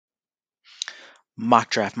Mock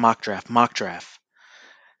draft.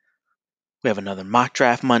 We have another mock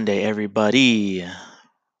draft Monday, everybody.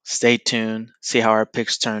 Stay tuned, see how our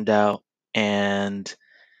picks turned out, and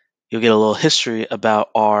you'll get a little history about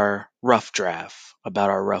our rough draft, about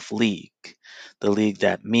our rough league, the league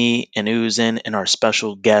that me and Ooze in and our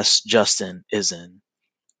special guest Justin is in.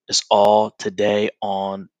 It's all today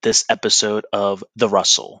on this episode of The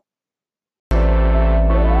Russell.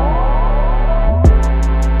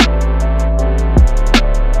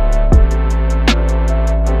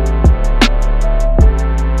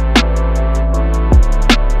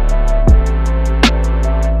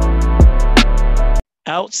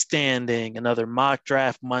 Outstanding. Another mock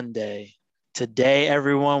draft Monday. Today,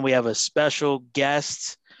 everyone, we have a special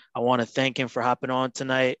guest. I want to thank him for hopping on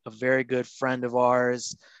tonight. A very good friend of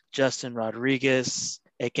ours, Justin Rodriguez,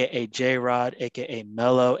 aka J Rod, aka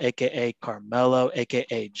Mello, aka Carmelo,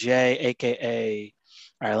 aka Jay, aka.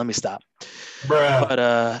 All right, let me stop. Bruh.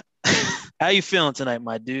 But how you feeling tonight,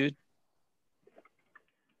 my dude?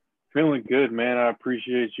 Feeling good, man. I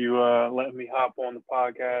appreciate you letting me hop on the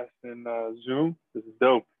podcast and Zoom. This is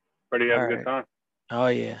dope. Ready to have All a good right. time. Oh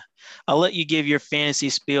yeah. I'll let you give your fantasy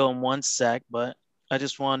spiel in 1 sec, but I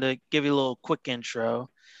just wanted to give you a little quick intro.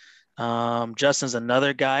 Justin's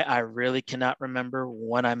another guy I really cannot remember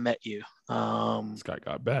when I met you. This guy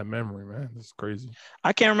got bad memory, man. This is crazy.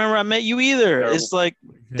 I can't remember I met you either. Terrible. It's like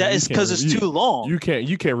that You is can't because it's too long. You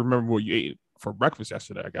can't remember what you ate for breakfast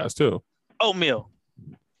yesterday, I guess, too. Oatmeal.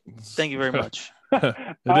 Thank you very much. It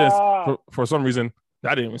is. For some reason,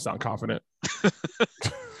 that didn't even sound confident.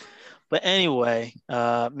 But anyway,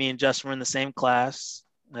 me and Justin were in the same class,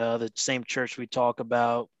 the same church we talk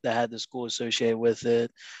about that had the school associated with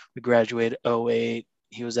it. We graduated 08.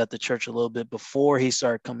 He was at the church a little bit before he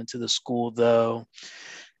started coming to the school, though.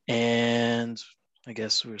 And I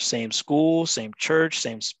guess we're same school, same church,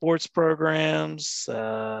 same sports programs,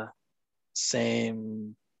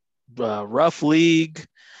 same rough league.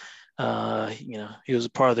 He was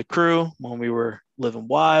a part of the crew when we were living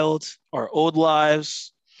wild, our old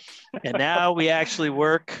lives. And now we actually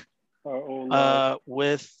work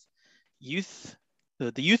with youth,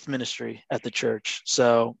 the youth ministry at the church.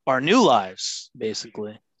 So our new lives,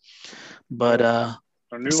 basically. But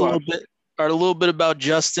it's a little bit about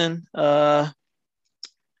Justin. Why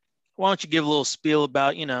don't you give a little spiel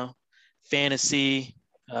about, fantasy,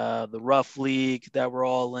 the rough league that we're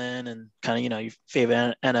all in, and kind of, your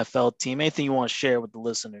favorite NFL team. Anything you want to share with the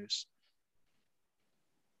listeners?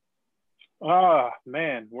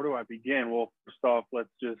 Man, where do I begin? Well, first off, let's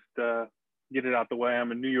just get it out the way.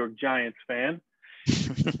 I'm a New York Giants fan.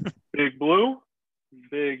 Big blue.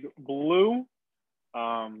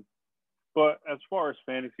 But as far as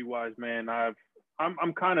fantasy wise, man,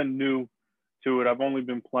 I'm kind of new to it. I've only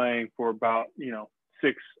been playing for about,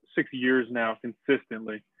 6 years now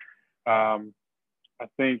consistently. I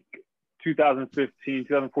think 2014,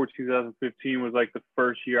 2015 was like the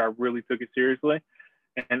first year I really took it seriously,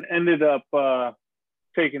 and ended up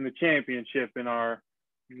taking the championship in our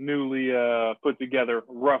newly put together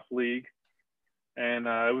rough league. And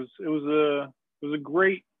it was a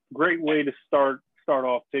great way to start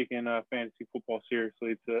off taking fantasy football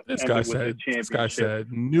seriously. This guy said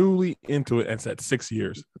newly into it and said 6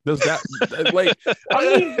 years. Does that like?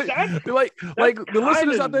 I mean, like the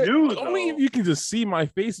listeners out there? Only if you can just see my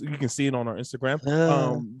face, you can see it on our Instagram.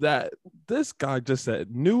 That this guy just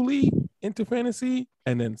said newly into fantasy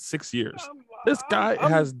and then 6 years. This guy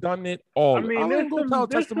has done it all. I mean, I'm going to tell a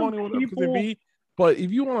testimony what it could be, but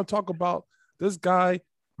if you want to talk about this guy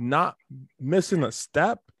not missing a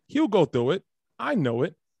step, he'll go through it. I know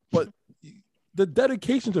it, but the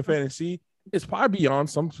dedication to fantasy is probably beyond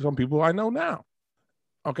some people I know now.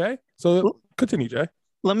 Okay, so continue, Jay.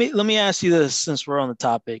 Let me ask you this, since we're on the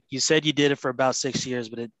topic. You said you did it for about 6 years,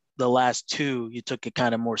 but the last 2 you took it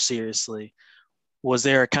kind of more seriously. Was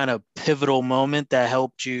there a kind of pivotal moment that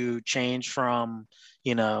helped you change from,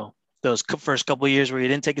 those first couple of years where you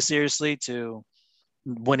didn't take it seriously to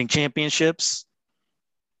winning championships?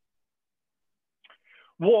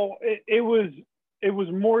 Well, it was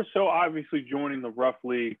more so obviously joining the rough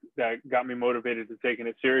league that got me motivated to taking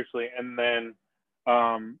it seriously. And then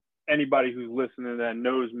anybody who's listening that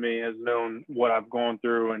knows me has known what I've gone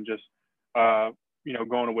through, and just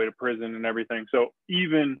going away to prison and everything. So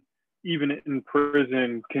even in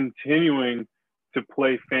prison, continuing to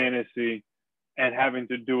play fantasy and having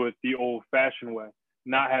to do it the old-fashioned way,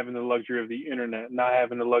 not having the luxury of the internet, not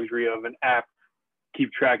having the luxury of an app keep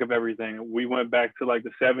track of everything. We went back to like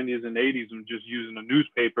the 70s and 80s and just using a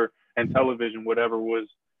newspaper and television, whatever was,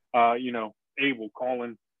 able,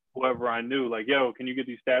 calling whoever I knew, like, yo, can you get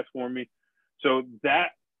these stats for me? So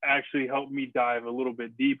that actually actually helped me dive a little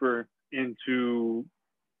bit deeper into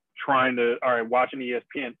trying to, watching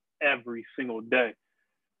ESPN every single day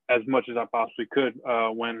as much as I possibly could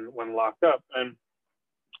when locked up. And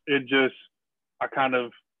it just,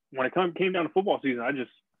 when it came down to football season,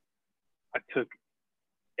 I took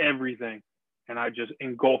everything and I just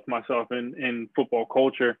engulfed myself in football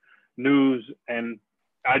culture, news, and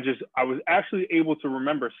I was actually able to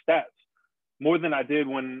remember stats more than I did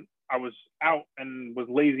when I was out and was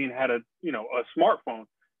lazy and had a smartphone,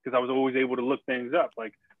 because I was always able to look things up.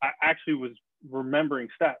 Like, I actually was remembering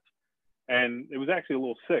stats, and it was actually a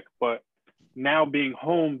little sick, but now being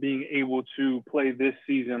home, being able to play this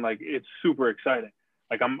season, like, it's super exciting.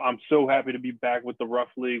 Like, I'm so happy to be back with the Rough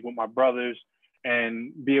League with my brothers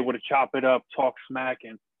and be able to chop it up, talk smack,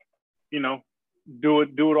 and, do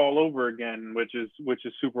it all over again, which is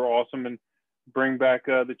super awesome, and bring back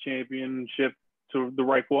the championship to the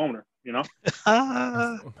rightful owner.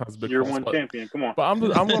 That's big Year one champion. Come on. But I'm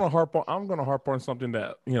gonna harp on something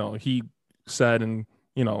that he said and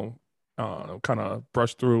kind of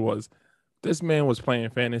brushed through. Was this man was playing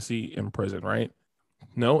fantasy in prison, right?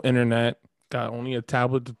 No internet, got only a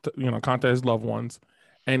tablet to contact his loved ones,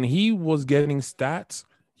 and he was getting stats.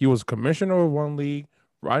 He was commissioner of one league,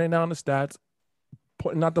 writing down the stats,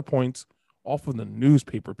 putting out the points off of the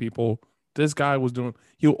newspaper. People, this guy was doing.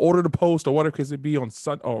 He'll order the post or whatever case it be on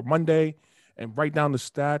Sunday or Monday, and write down the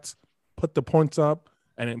stats, put the points up,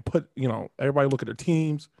 and then put everybody look at their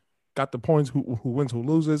teams, got the points, who wins, who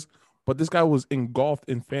loses. But this guy was engulfed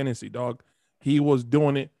in fantasy, dog. He was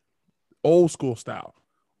doing it old school style,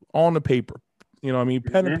 on the paper.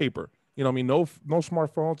 Pen and paper. No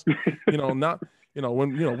smartphones. Not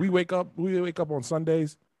when we wake up on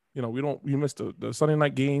Sundays. We miss the Sunday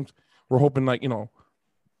night games. We're hoping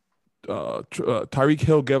Tyreek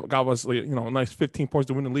Hill got us a nice 15 points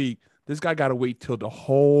to win the league. This guy got to wait till the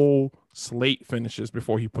whole slate finishes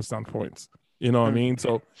before he puts down points. You know what I mean?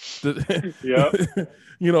 So, yeah.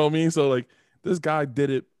 You know what I mean? So, like, this guy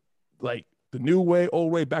did it like the new way,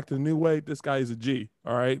 old way, back to the new way. This guy is a G.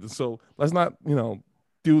 All right. So let's not,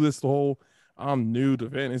 do this the whole I'm new to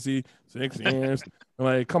fantasy 6 years.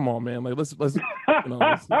 Like, come on, man. Like, let's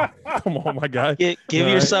come on, my guy. Give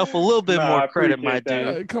yourself a little bit more credit, my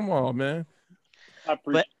that. dude. Come on, man. I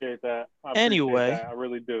appreciate that. Anyway, I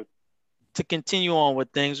really do. To continue on with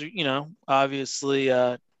things, obviously,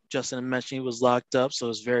 Justin mentioned he was locked up, so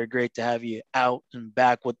it's very great to have you out and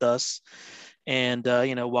back with us. And,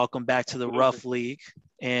 welcome back to the Rough League.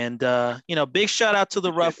 And, big shout out to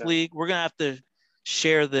the Rough League. We're going to have to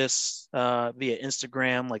share this via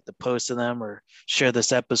Instagram, like the post to them, or share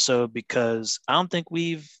this episode, because I don't think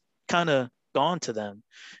we've kind of gone to them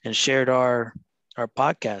and shared our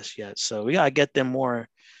podcast yet. So we got to get them more.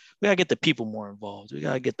 We got to get the people more involved. We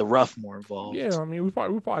got to get the Rough more involved. Yeah, I mean, we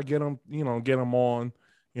probably get them, get them on,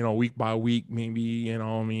 week by week,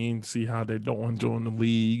 maybe, see how they're doing during the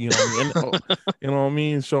league,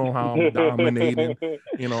 show them how I'm dominating,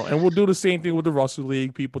 and we'll do the same thing with the Russell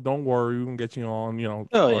League. People, don't worry, we can get you on,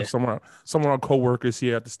 some of our co-workers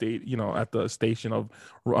here at the state, at the station of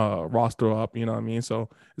roster up, so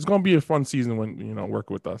it's going to be a fun season when,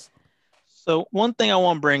 work with us. So one thing I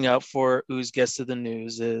want to bring up for who's gets to the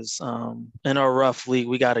news is in our Rough League,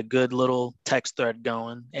 we got a good little text thread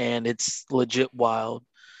going, and it's legit wild.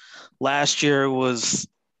 Last year was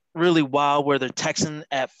really wild, where they're texting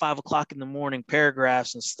at 5 o'clock in the morning,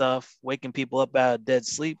 paragraphs and stuff, waking people up out of dead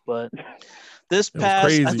sleep. But this past,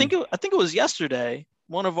 I think it was yesterday,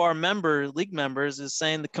 one of our league members is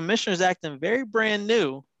saying the commissioner's acting very brand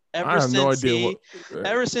new ever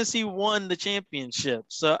since he won the championship.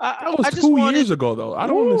 So that was 2 years ago, though. I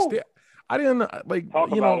don't understand. I didn't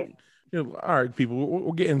all right, people,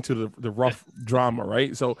 we'll get into the rough drama,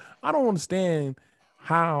 right? So I don't understand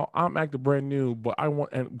how I'm acting brand new, but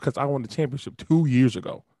because I won the championship 2 years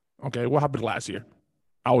ago. Okay, what happened last year?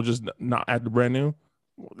 I was just not acting brand new.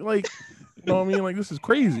 Like, you know what I mean? Like, this is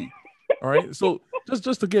crazy. All right. So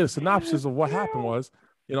just to get a synopsis of what happened was,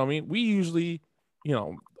 we usually,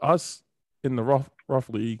 us in the rough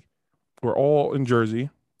league, we're all in Jersey.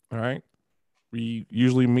 All right. We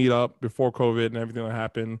usually meet up before COVID and everything that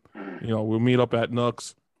happened. We'll meet up at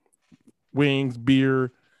Nooks, wings,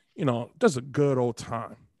 beer, just a good old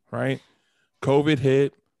time, right? COVID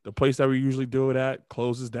hit, the place that we usually do it at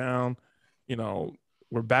closes down.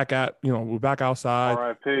 We're back outside.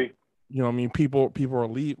 R.I.P. People are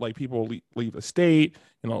leave the state.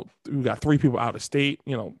 We got 3 people out of state.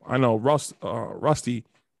 I know Rusty,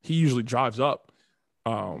 he usually drives up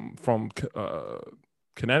from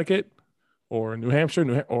Connecticut or New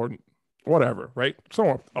Hampshire, or whatever, right?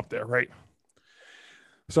 Somewhere up there, right?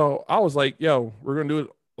 So I was like, yo, we're going to do it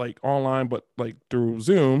like online, but like through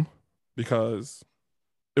Zoom because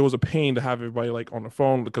it was a pain to have everybody like on the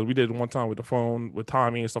phone because we did it one time with the phone with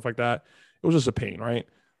Tommy and stuff like that. It was just a pain, right?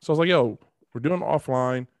 So I was like, yo, we're doing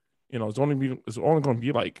offline. You know, it's only going to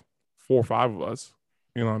be like 4 or 5 of us.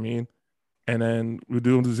 You know what I mean? And then we'll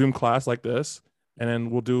do the Zoom class like this, and then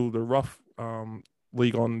we'll do the rough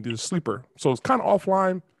league on the sleeper. So it's kind of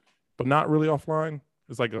offline, but not really offline.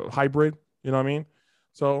 It's like a hybrid. You know what I mean?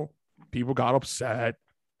 So people got upset.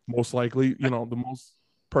 Most likely, you know, the most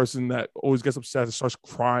person that always gets upset and starts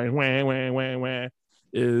crying, wah,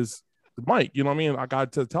 is Mike. You know what I mean? I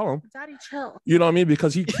got to tell him, Daddy, chill. You know what I mean?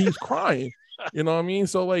 Because he keeps crying. You know what I mean?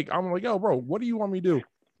 So like, I'm like, yo, bro, what do you want me to do?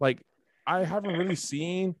 Like, I haven't really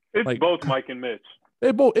seen. It's like, both Mike and Mitch.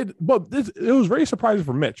 But it was very surprising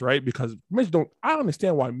for Mitch, right? Because I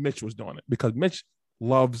understand why Mitch was doing it because Mitch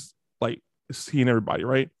loves like seeing everybody,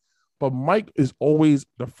 right? But Mike is always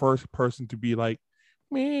the first person to be like,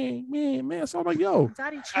 man. So I'm like, yo,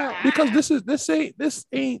 Daddy, chill. Because this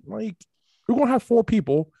ain't like we're gonna have 4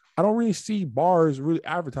 people. I don't really see bars really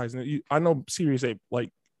advertising it. I know Sirius A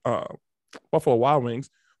like Buffalo Wild Wings,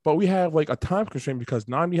 but we have like a time constraint because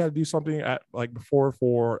Nandi had to do something at like before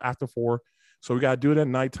 4, after 4. So we got to do it at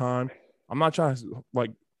nighttime. I'm not trying to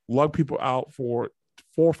like lug people out for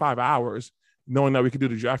 4 or 5 hours, knowing that we could do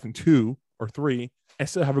the draft in 2 or 3 and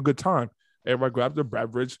still have a good time. Everybody grabs their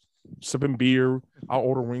beverage, sipping beer. I'll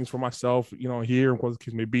order wings for myself, you know, here, what the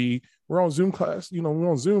case may be. We're on Zoom class, you know,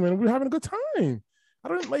 we're on Zoom and we're having a good time. I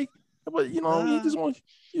don't like, but you know, he just wants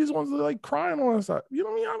to like cry and all that stuff. You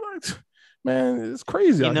know what I mean? I'm like, man, it's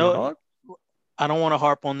crazy. You know, dog. I don't want to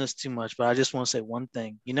harp on this too much, but I just want to say one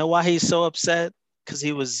thing. You know why he's so upset? Because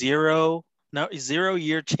he was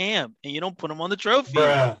 0-year champ, and you don't put him on the trophy.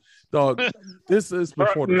 Bruh. Dog, this is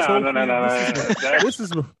before the trophy.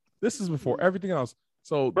 No. This is before everything else.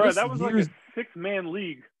 So, bro, that was like a 6-man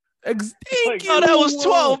league. Thank you. Oh, that was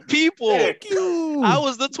 12 people. Thank you. I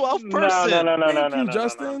was the 12th person. Thank you,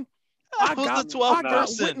 Justin. I was the 12th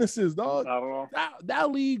person. Witnesses, dog. I don't know.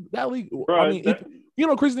 That league. Bro, I mean, you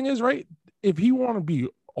know, crazy thing is, right? If he want to be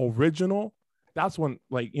original, that's when,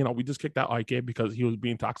 like, you know, we just kicked out Ike because he was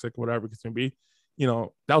being toxic, whatever it can be. You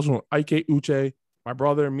know, that was when Ike, Uche, my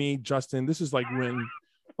brother, me, Justin. This is like when,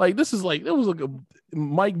 like, this is like, it was like a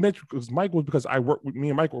Mike Mitch, because Mike was because me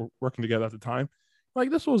and Mike were working together at the time. Like,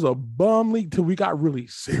 this was a bum league till we got really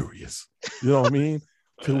serious. You know what I mean?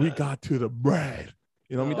 Till we got to the bread.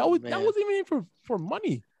 You know what I mean? That wasn't even for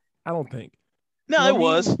money, I don't think. No, you know it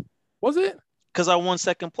was. Was it? Because I won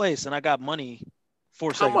second place and I got money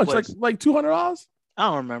for second place. How much? Place. Like $200? I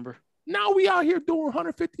don't remember. Now we out here doing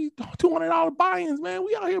 $150, $200 buy-ins, man.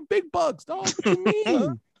 We out here big bucks, dog. What you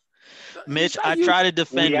mean? Mitch, I tried to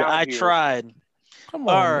defend you. I tried. Come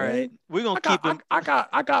on, all right. Man. We're gonna keep him. I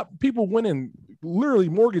got people winning literally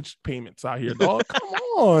mortgage payments out here, dog. Come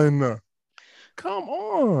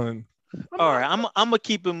on. All right, I'm gonna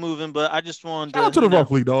keep it moving, but I just wanted to the Rough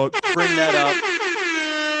League, dog. Bring that up.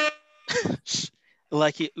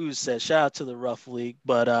 Like Ooze said, shout out to the Rough League.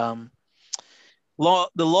 But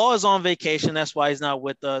the law is on vacation. That's why he's not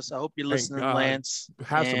with us. I hope you're listening, Lance.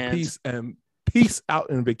 Have some peace and peace out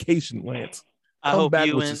in vacation, Lance. Come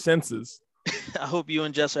back with your senses. I hope you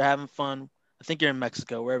and Jess are having fun. I think you're in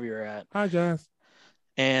Mexico, wherever you're at. Hi, Jess.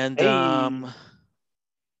 And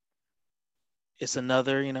it's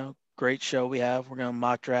another, you know, great show we have. We're gonna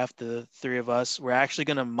mock draft the 3 of us. We're actually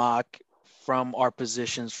gonna mock from our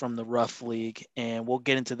positions from the Rough League, and we'll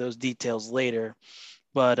get into those details later.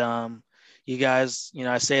 But you guys, you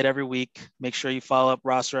know, I say it every week. Make sure you follow up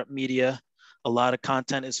Roster Up Media. A lot of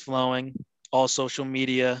content is flowing, all social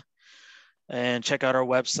media, and check out our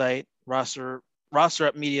website,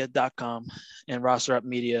 rosterupmedia.com, and Roster Up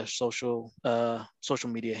Media social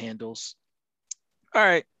media handles. All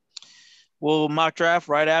right. We'll mock draft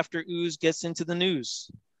right after Ooze gets into the news.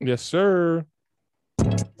 Yes, sir.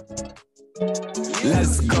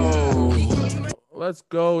 Let's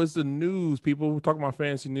go. It's the news, people. We're talking about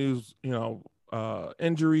fantasy news, you know,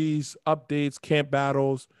 injuries, updates, camp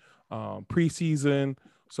battles, preseason.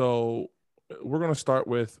 So we're going to start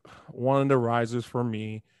with one of the risers for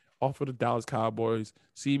me off of the Dallas Cowboys,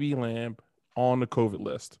 CeeDee Lamb on the COVID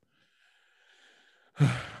list. You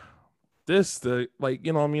know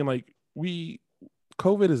what I mean? Like,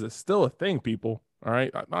 COVID is still a thing, people. All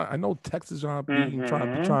right. I know Texas trying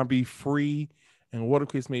to be free and what the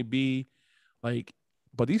case may be. Like,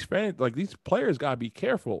 but these players gotta be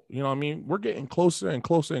careful. You know what I mean? We're getting closer and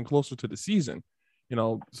closer and closer to the season. You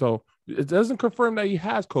know, so it doesn't confirm that he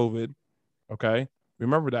has COVID. Okay.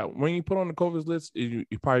 Remember that when you put on the COVID list, you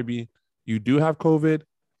do have COVID,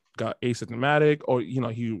 got asymptomatic, or you know,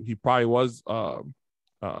 he probably was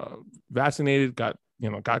vaccinated, got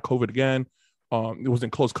COVID again. It was in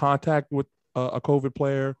close contact with a COVID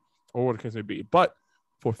player, or what it can be. But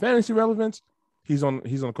for fantasy relevance, he's on the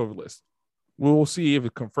COVID list. We'll see if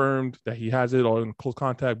it's confirmed that he has it or in close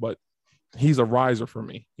contact, but he's a riser for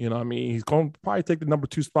me. You know what I mean? He's going to probably take the number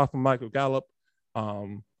 2 spot from Michael Gallup.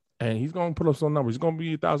 And he's going to put up some numbers. He's going to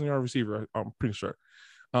be a 1,000-yard receiver, I'm pretty sure.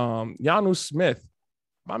 Jonnu Smith,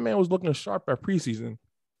 my man was looking sharp at preseason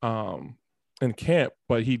in camp,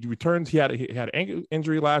 but he returns. He had an ankle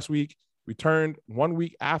injury last week, returned 1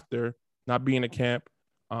 week after not being at camp,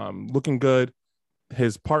 looking good.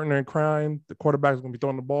 His partner in crime, the quarterback, is going to be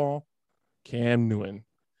throwing the ball. Cam Newton.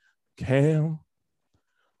 Cam,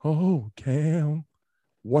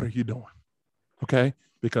 what are you doing? Okay,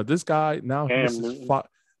 because this guy now misses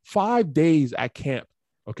 5 days at camp,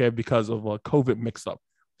 okay, because of a COVID mix-up.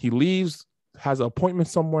 He leaves, has an appointment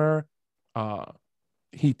somewhere.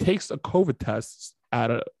 He takes a COVID test at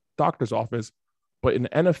a doctor's office, but in the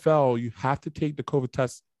NFL, you have to take the COVID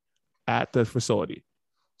test at the facility.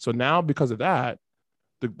 So now, because of that,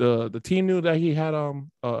 the team knew that he had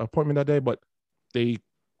an appointment that day, but they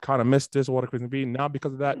kind of missed this, what it could be. Now,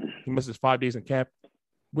 because of that, he misses 5 days in camp,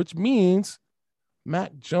 which means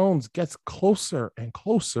Mac Jones gets closer and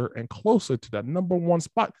closer and closer to that number 1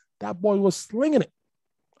 spot. That boy was slinging it.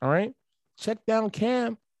 All right. Check down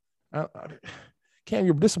Cam. Cam,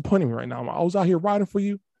 you're disappointing me right now. I was out here riding for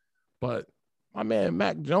you, but my man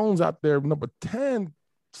Mac Jones out there, number 10,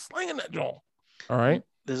 slinging that joint. All right.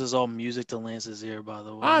 This is all music to Lance's ear, by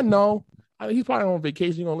the way. I know. He's probably on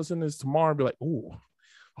vacation. He's going to listen to this tomorrow and be like, oh,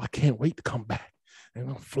 I can't wait to come back and I'm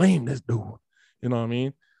going to flame this dude. You know what I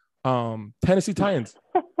mean? Tennessee Titans.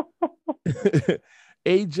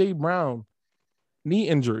 A.J. Brown, knee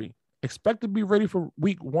injury. Expect to be ready for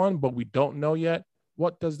week 1, but we don't know yet.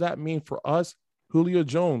 What does that mean for us? Julio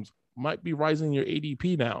Jones might be rising your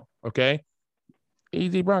ADP now, okay?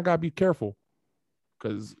 A.J. Brown got to be careful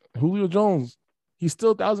because Julio Jones, he's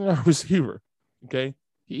still a 1,000-yard receiver, okay?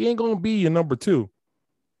 He ain't going to be your number 2,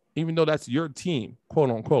 even though that's your team, quote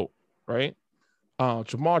unquote, right?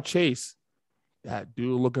 Jamar Chase, that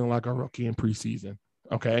dude looking like a rookie in preseason,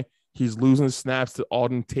 okay? He's losing snaps to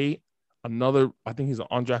Alden Tate, I think he's an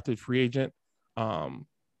undrafted free agent.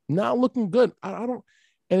 Not looking good. I don't,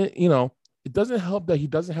 and it doesn't help that he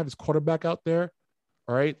doesn't have his quarterback out there,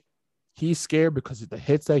 all right? He's scared because of the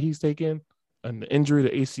hits that he's taken and the injury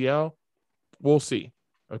to ACL. We'll see,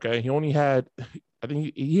 okay? He only had, I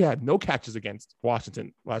think he had no catches against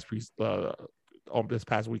Washington on this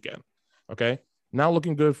past weekend. Okay. Now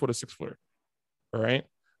looking good for the 6-footer. All right.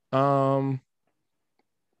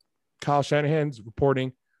 Kyle Shanahan's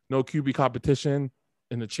reporting no QB competition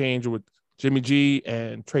in the change with Jimmy G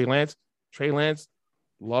and Trey Lance. Trey Lance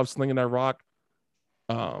loves slinging that rock.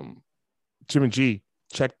 Jimmy G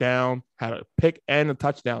checked down, had a pick and a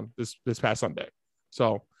touchdown this past Sunday.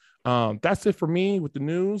 So that's it for me with the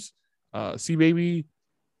news. C-Baby,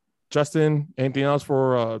 Justin, anything else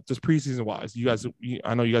for just preseason wise? You guys,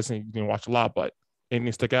 I know you guys didn't watch a lot, but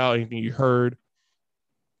anything stick out? Anything you heard?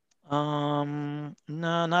 No,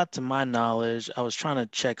 not to my knowledge. I was trying to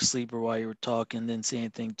check Sleeper while you were talking, didn't see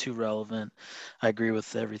anything too relevant. I agree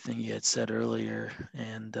with everything you had said earlier,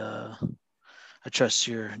 and I trust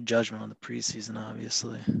your judgment on the preseason,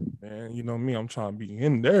 obviously. Man, you know me, I'm trying to be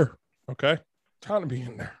in there. Okay, trying to be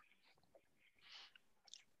in there.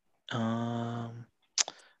 All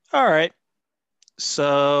right.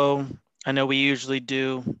 So I know we usually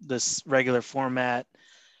do this regular format.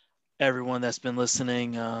 Everyone that's been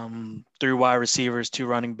listening, 3 wide receivers, 2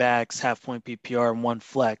 running backs, half-point PPR, and 1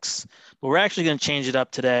 flex. But we're actually going to change it up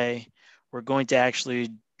today. We're going to actually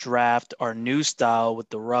draft our new style with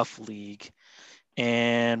the Rough League.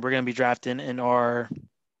 And we're going to be drafting in our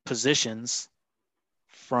positions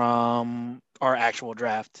from our actual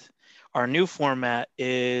draft. Our new format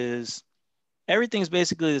is everything's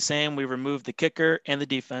basically the same. We removed the kicker and the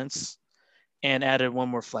defense and added 1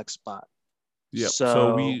 more flex spot. Yeah.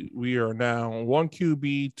 So we are now 1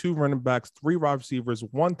 QB, 2 running backs, 3 wide receivers,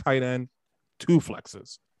 1 tight end, 2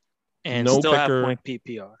 flexes. And no still kicker, half-point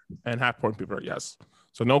PPR. And half-point PPR, yes.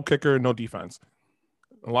 So no kicker, no defense.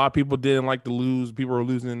 A lot of people didn't like to lose. People were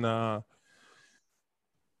losing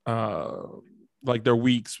like their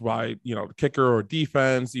weeks by, the kicker or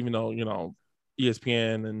defense, even though,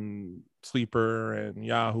 ESPN and Sleeper and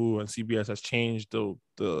Yahoo and CBS has changed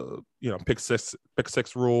the pick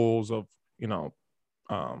six rules of,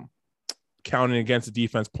 counting against the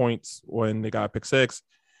defense points when they got pick 6,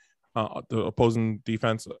 the opposing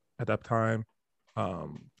defense at that time.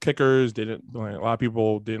 Kickers a lot of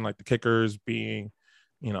people didn't like the kickers being,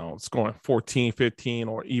 scoring 14, 15,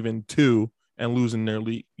 or even 2 and losing their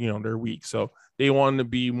league, their week. So they wanted to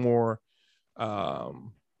be more,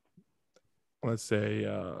 let's say,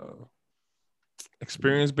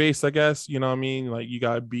 experience based, I guess. You know what I mean? Like you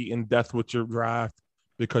got to be in depth with your draft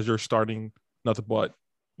because you're starting nothing but,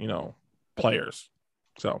 players.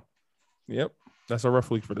 So, yep, that's a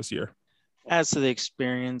rough league for this year. As to the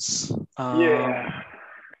experience, yeah.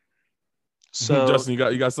 So Justin,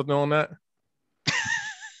 you got something on that?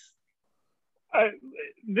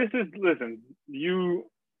 Listen, you,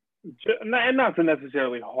 and not to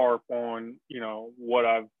necessarily harp on, what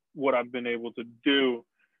I've been able to do,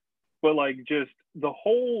 but like just the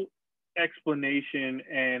whole explanation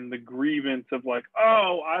and the grievance of like,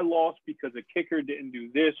 oh, I lost because a kicker didn't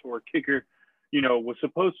do this, or a kicker, was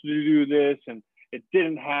supposed to do this and it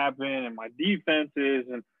didn't happen, and my defenses,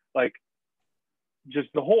 and like just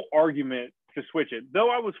the whole argument to switch it. Though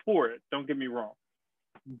I was for it, don't get me wrong,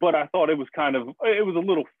 but I thought it was a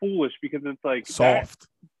little foolish because it's like soft.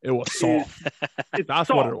 It was soft. That's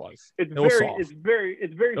soft. What it was. It's very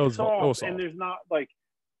soft, and there's not like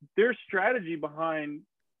there's strategy behind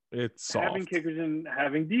it's having soft. kickers and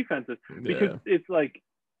having defenses, because it's like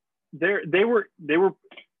they were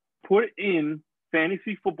put in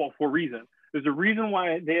fantasy football for a reason. There's a reason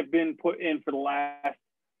why they have been put in for the last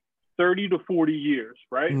 30 to 40 years,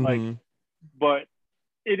 right? Mm-hmm. Like, but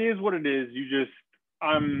it is what it is.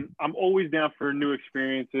 I'm always down for new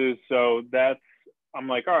experiences, so I'm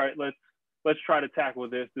like, all right, let's try to tackle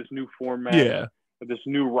this new format, this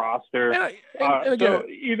new roster. And again, so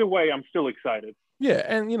either way, I'm still excited. Yeah,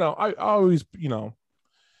 and I always,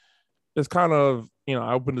 it's kind of,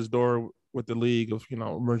 I opened this door with the league of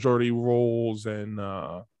majority roles and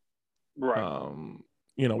right.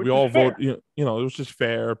 We all vote. It was just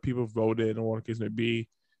fair. People voted, and what the case may be,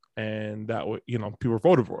 and that way, people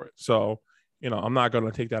voted for it. So, I'm not going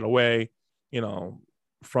to take that away,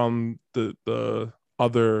 from the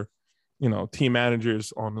other, team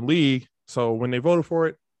managers on the league. So when they voted for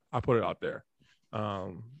it, I put it out there.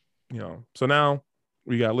 So now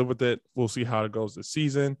we got to live with it. We'll see how it goes this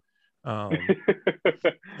season. Right.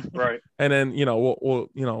 And then,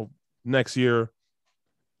 we'll next year,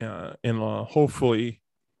 in a hopefully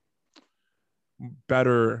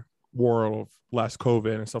better world of less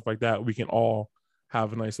COVID and stuff like that, we can all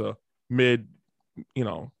have a nice mid,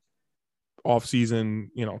 off season,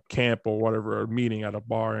 camp or whatever, meeting at a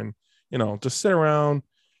bar, and just sit around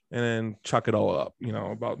and then chuck it all up,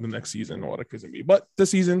 about the next season or what it could be. But this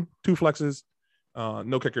season, 2 flexes,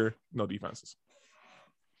 no kicker, no defenses.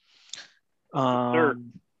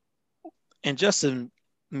 And Justin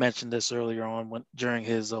mentioned this earlier on during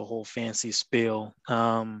his whole fancy spiel.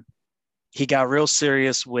 He got real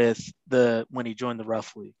serious with when he joined the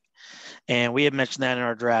Rough League, and we had mentioned that in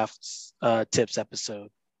our drafts tips episode.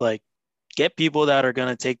 Like, get people that are going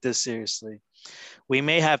to take this seriously. We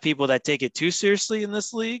may have people that take it too seriously in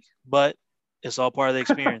this league, but it's all part of the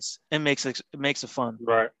experience. It makes it fun,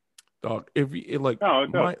 right? Dog, it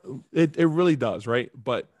really does, right?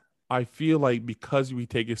 But I feel like because we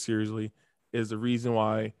take it seriously is the reason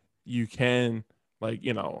why you can, like,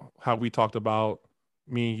 how we talked about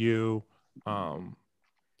me and you,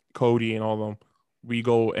 Cody and all of them, we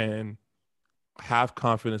go and have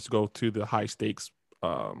confidence to go to the high stakes,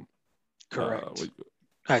 correct,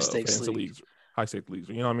 high stakes leagues. High stakes leagues.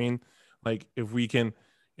 You know what I mean? Like, if we can,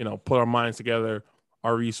 put our minds together,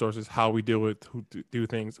 our resources, how we deal with do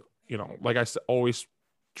things, like I always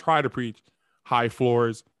try to preach, high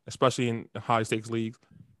floors, especially in high stakes leagues.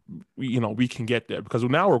 We can get there, because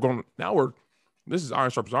this is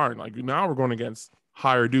iron sharpens iron. Like, now we're going against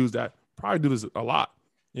higher dudes that probably do this a lot.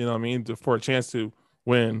 You know what I mean? For a chance to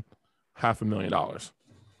win $500,000.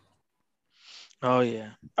 Oh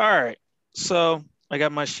yeah. All right. So I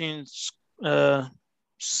got my sharing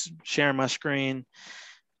my screen.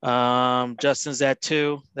 Justin's at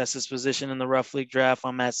 2. That's his position in the Rough League draft.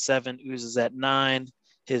 I'm at 7. Ooze is at 9.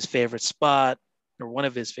 His favorite spot, or one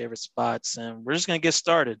of his favorite spots, and we're just gonna get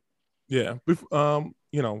started. Yeah. You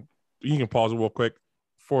can pause it real quick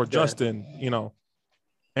for Justin.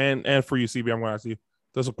 And for you, CB, I'm going to ask you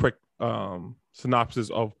just a quick synopsis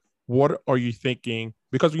of what are you thinking,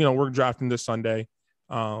 because we're drafting this Sunday.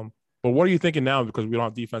 But what are you thinking now? Because we don't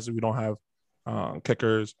have defenses, we don't have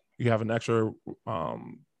kickers. You have an extra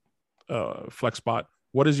flex spot.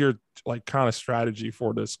 What is your kind of strategy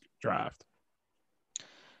for this draft?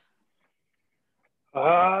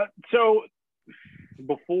 So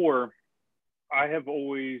before, I have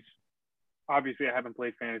always, obviously I haven't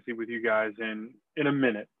played fantasy with you guys in a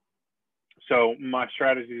minute. So my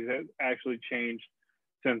strategies have actually changed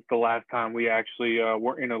since the last time we actually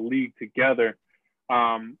were in a league together.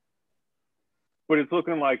 but it's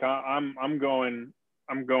looking like I'm going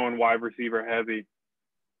wide receiver heavy.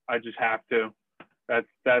 I just have to. That's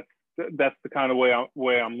the kind of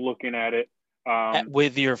way I'm looking at it.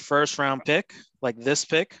 With your first round pick, like this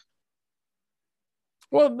pick?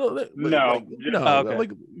 Well, no. Okay.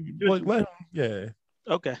 Yeah.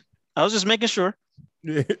 Okay. I was just making sure.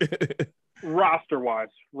 roster wise.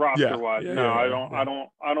 No, I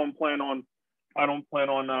don't plan on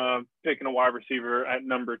picking a wide receiver at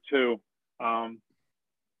number 2. I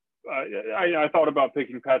thought about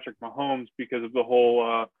picking Patrick Mahomes because of the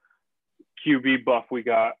whole QB buff we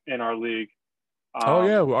got in our league.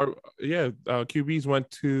 QBs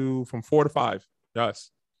went from 4 to 5.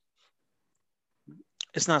 Yes.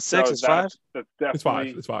 It's not 6, it's 5? That's definitely,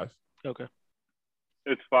 it's 5. Okay.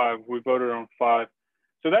 It's 5. We voted on 5.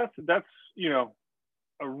 So that's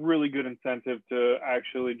a really good incentive to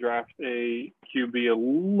actually draft a QB a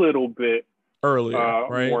little bit earlier,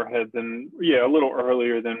 right? More ahead than a little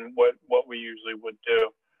earlier than what we usually would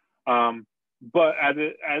do. But as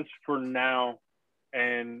for now,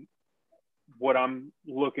 and what I'm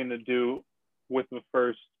looking to do with the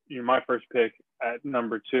first, my first pick at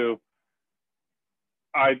number 2,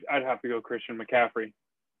 I'd have to go Christian McCaffrey.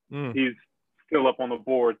 He's still up on the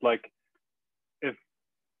board. Like, if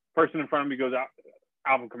person in front of me goes out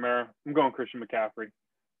Alvin Kamara, I'm going Christian McCaffrey.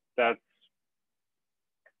 That's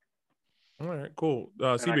all right. Cool.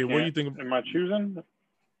 CB, what do you think? Am I choosing?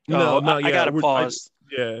 No. I gotta pause.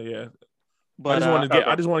 But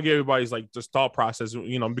I just want to get everybody's like just thought process.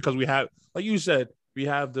 Because we have, like you said, we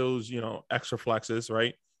have those extra flexes,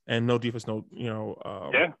 right? And no defense, no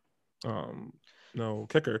no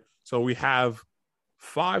kicker. So we have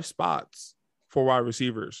 5 spots for wide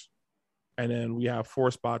receivers, and then we have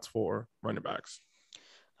 4 spots for running backs.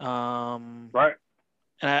 Right.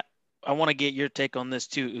 And I want to get your take on this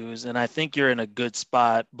too, Ooze, and I think you're in a good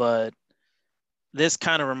spot, but this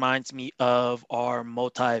kind of reminds me of our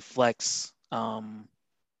multi-flex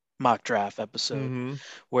mock draft episode,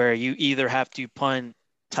 where you either have to punt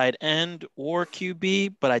tight end or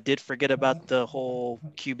QB, but I did forget about the whole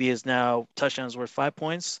QB is now touchdowns worth 5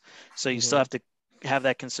 points. So you still have to have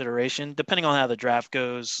that consideration depending on how the draft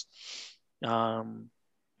goes. I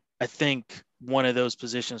think one of those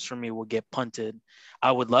positions for me will get punted.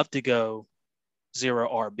 I would love to go 0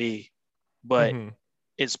 RB, but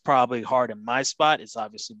it's probably hard in my spot. It's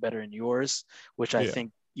obviously better in yours, which I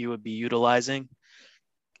think you would be utilizing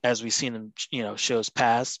as we've seen in, shows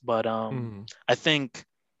past. But I think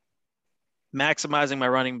maximizing my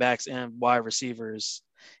running backs and wide receivers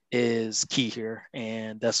is key here.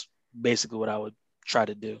 And that's basically what I would try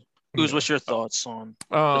to do. What's your thoughts on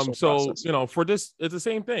this process? For this, it's the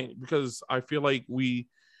same thing, because I feel like with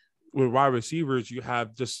wide receivers, you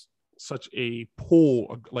have just such a pool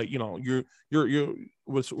of, like, you're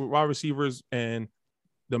with wide receivers and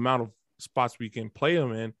the amount of spots we can play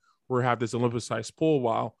them in, we have this Olympus sized pool,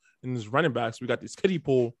 while in this running backs we got this kiddie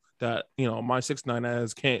pool that my 6'9"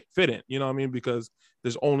 ass can't fit in, you know what I mean, because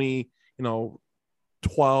there's only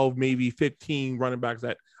 12, maybe 15 running backs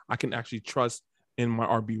that I can actually trust in my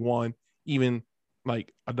RB1, even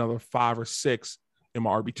like another 5 or 6 in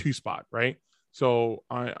my RB2 spot, right? So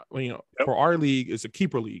for our league, it's a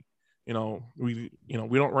keeper league.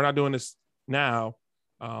 We're not doing this now.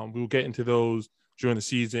 We'll get into those during the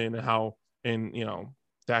season and how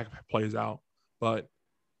that plays out. But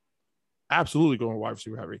absolutely going wide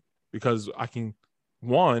receiver heavy, because I can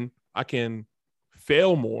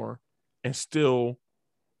fail more and still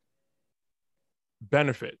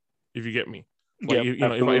benefit, if you get me. Like,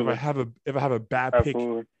 if I have a bad pick,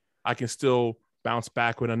 I can still bounce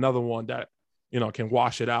back with another one that can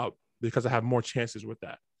wash it out, because I have more chances with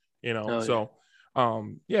that. With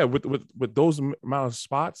those amount of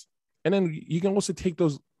spots, and then you can also take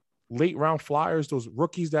those late round flyers, those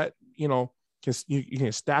rookies that you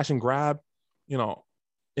can stash and grab,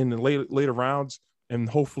 in the later rounds, and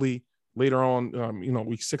hopefully later on,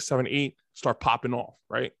 week 6, 7, 8 start popping off,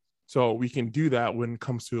 right? So we can do that when it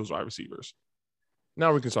comes to those wide receivers.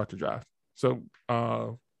 Now we can start the draft. So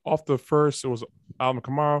off the first, it was Alvin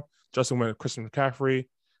Kamara. Justin went Christian McCaffrey.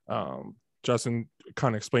 Justin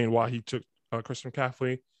kind of explained why he took Christian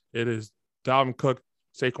McCaffrey. It is Dalvin Cook,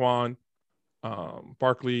 Saquon,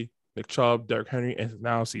 Barkley, Nick Chubb, Derrick Henry, and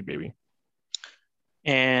now C baby.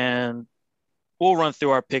 And we'll run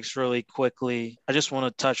through our picks really quickly. I just want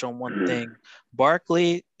to touch on one thing.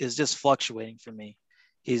 Barkley is just fluctuating for me.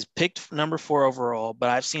 He's picked number 4 overall, but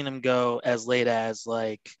I've seen him go as late as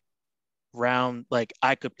round,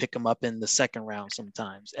 I could pick him up in the 2nd round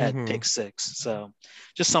sometimes at pick 6. So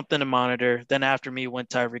just something to monitor. Then after me went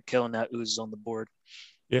Tyreek Hill, and now Ooze is on the board.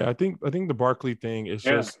 Yeah, I think the Barkley thing is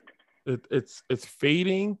just It's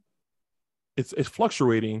fading. It's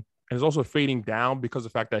fluctuating, and it's also fading down because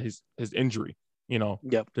of the fact that his injury.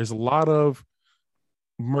 Yep. There's a lot of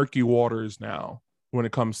murky waters now when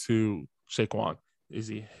it comes to Saquon. Is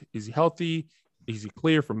he healthy? Is he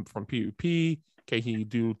clear from PUP? Can he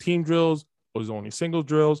do team drills? Or is it only single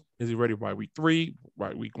drills? Is he ready by week 3,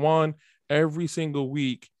 by week 1? Every single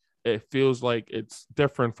week, it feels like it's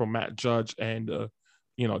different from Matt Judge and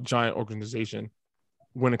giant organization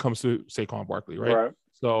when it comes to Saquon Barkley, right?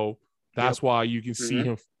 So that's why you can see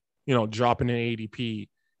him, dropping in ADP,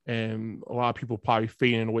 and a lot of people probably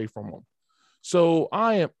fading away from him. So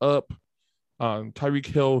I am up. Tyreek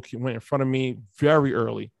Hill went in front of me very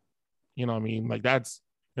early. You know what I mean? Like that's,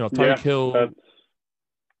 Tyreek Hill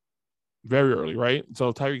very early, right?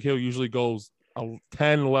 So Tyreek Hill usually goes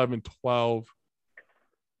 10, 11, 12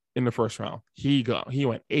 in the first round. He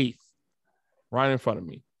went 8th right in front of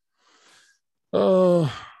me.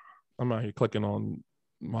 I'm out here clicking on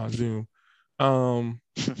my Zoom. You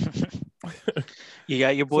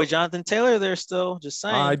got your boy Jonathan Taylor there still, just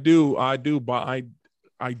saying. I do, but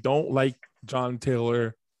I don't like Jonathan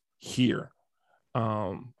Taylor here.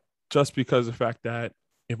 Just because of the fact that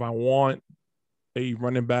if I want a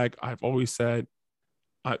running back, I've always said,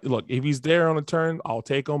 look, if he's there on a turn, I'll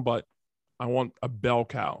take him, but I want a bell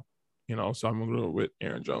cow, so I'm going to go with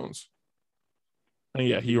Aaron Jones. And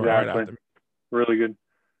yeah, he went right after me. Really good.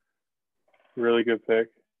 Really good pick.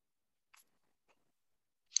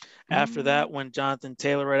 After that, when Jonathan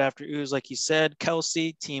Taylor, right after Ooze, like you said,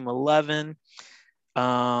 Kelsey, team 11,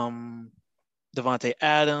 Devontae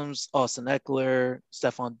Adams, Austin Eckler,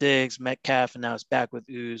 Stephon Diggs, Metcalf, and now it's back with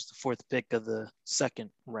Ooze, the 4th pick of the 2nd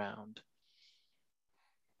round.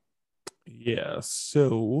 Yeah,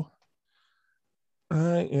 so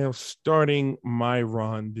I am starting my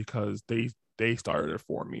run because they started it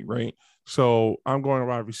for me, right? So I'm going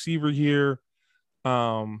wide receiver here.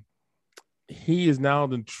 He is now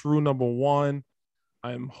the true number 1.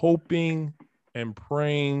 I'm hoping and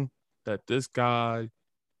praying that this guy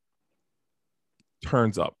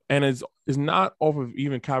turns up. And it's not off of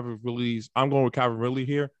even Calvin Ridley's. I'm going with Calvin Ridley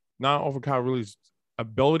here. Not off of Calvin Ridley's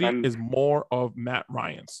ability, is more of Matt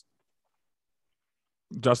Ryan's.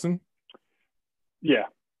 Justin? Yeah.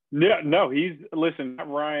 No, Matt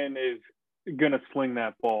Ryan is going to sling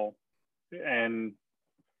that ball. And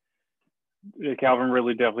Calvin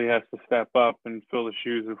Ridley definitely has to step up and fill the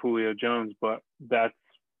shoes of Julio Jones, but it's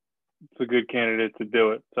a good candidate to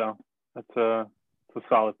do it. So that's a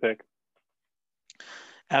solid pick.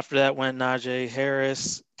 After that went Najee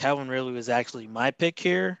Harris. Calvin Ridley was actually my pick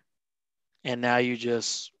here, and now you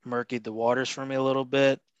just murkied the waters for me a little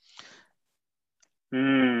bit.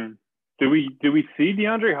 Do we see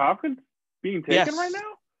DeAndre Hopkins being taken right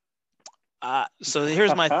now? So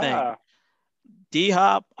here's my thing.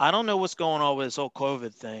 D-Hop, I don't know what's going on with this whole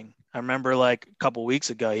COVID thing. I remember like a couple weeks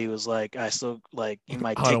ago, he was like, he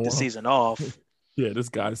might take the season off. Yeah, this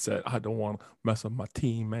guy said, I don't want to mess up my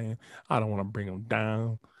team, man. I don't want to bring them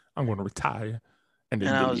down. I'm going to retire. And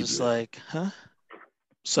I was just like, huh?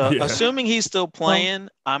 So assuming he's still playing,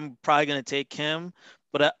 I'm probably going to take him.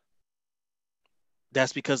 But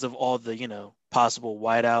that's because of all the, possible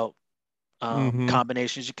whiteout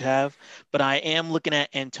combinations you could have. But I am looking at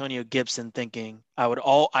Antonio Gibson thinking I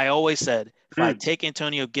always said, if I take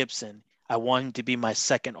Antonio Gibson, I want him to be my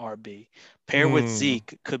second RB. Pair with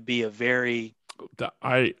Zeke could be a very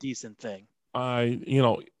decent thing.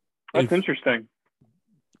 That's interesting.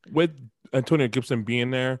 With Antonio Gibson being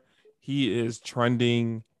there, he is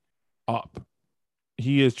trending up.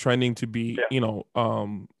 He is trending to be,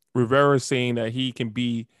 Rivera saying that he can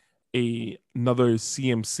be another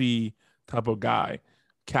CMC type of guy,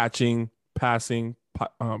 catching, passing,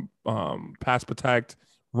 pass protect,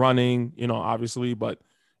 running, obviously, but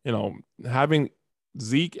having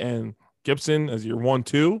Zeke and Gibson as your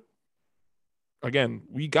 1-2, again,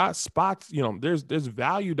 we got spots, there's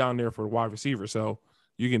value down there for wide receiver, so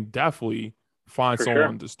you can definitely find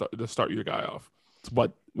someone to start your guy off.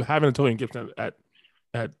 But having Antonio Gibson at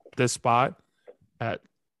this spot at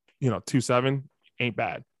 2-7 ain't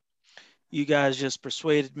bad. You guys just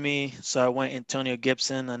persuaded me, so I went Antonio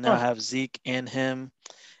Gibson. I now have Zeke and him.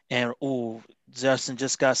 And Justin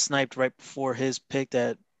just got sniped right before his pick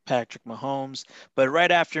at Patrick Mahomes. But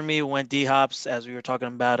right after me went D-Hops, as we were talking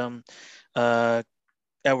about him.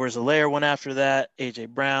 Edwards-Helaire went after that, A.J.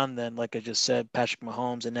 Brown, then like I just said, Patrick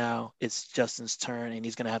Mahomes, and now it's Justin's turn, and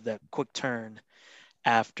he's going to have that quick turn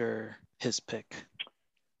after his pick.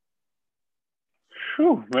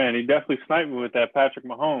 Whew, man, he definitely sniped me with that Patrick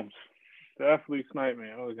Mahomes. Definitely sniped me.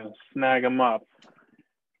 I was going to snag him up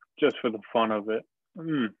just for the fun of it.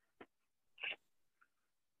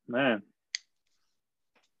 Man.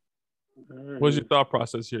 What's your thought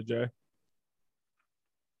process here, Jay?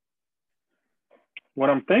 What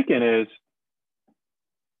I'm thinking is,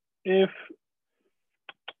 if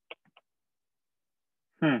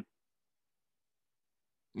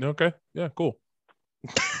Okay. Yeah, cool.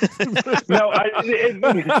 No, I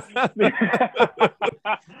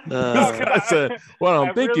said, what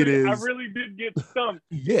I'm thinking is, I really did get stumped.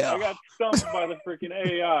 Yeah, I got stumped by the freaking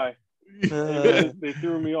AI. They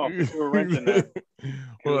threw me off. They threw a wrench in there.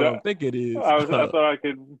 What I'm thinking is, I thought I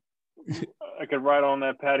could ride on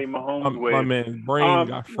that Patty Mahomes wave. My man's brain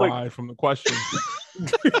got fried from the question.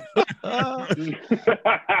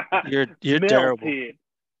 You're terrible.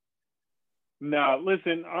 No,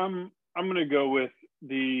 listen, I'm gonna go with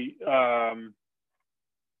the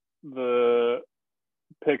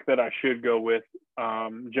pick that I should go with,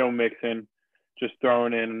 Joe Mixon, just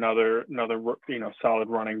throwing in another solid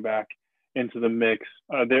running back into the mix.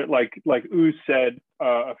 There, like Ooze said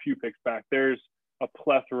a few picks back, there's a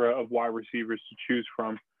plethora of wide receivers to choose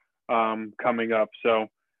from coming up. So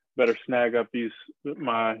better snag up a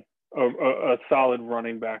solid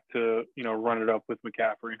running back to run it up with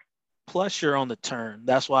McCaffrey. Plus, you're on the turn.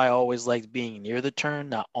 That's why I always liked being near the turn,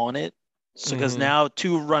 not on it. So because now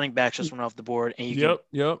 2 running backs just went off the board, and you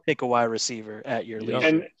can pick a wide receiver at your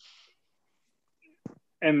leisure.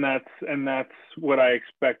 And that's what I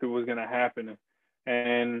expected was going to happen.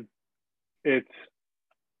 And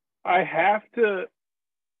I have to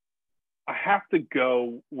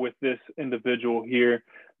go with this individual here,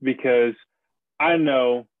 because I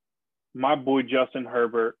know my boy Justin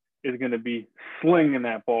Herbert is going to be slinging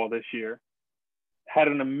that ball this year. Had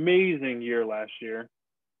an amazing year last year,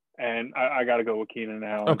 and I got to go with Keenan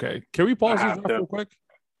Allen. Okay, can we pause this real quick?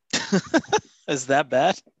 Is that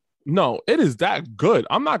bad? No, it is that good.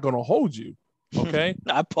 I'm not going to hold you. Okay,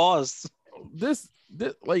 I paused. This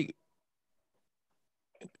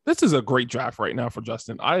is a great draft right now for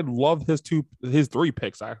Justin. I love his 3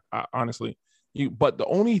 picks. I honestly, but the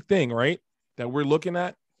only thing that we're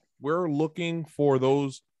looking for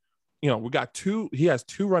those. We got 2. He has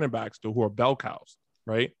 2 running backs who are bell cows,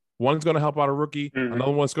 right? One's going to help out a rookie.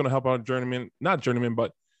 Another one's going to help out a journeyman, not journeyman,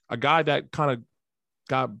 but a guy that kind of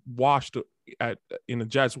got washed in the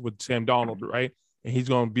Jets with Sam Darnold, right? And he's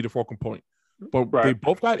going to be the focal point. But they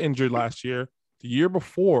both got injured last year. The year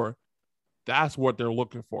before, that's what they're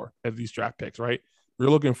looking for as these draft picks, right? We're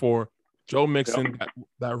looking for Joe Mixon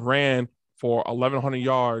that ran for 1,100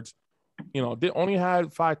 yards. They only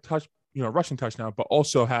had 5 rushing touchdowns, but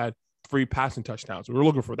also had 3 passing touchdowns. We were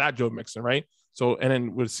looking for that Joe Mixon, right? So, and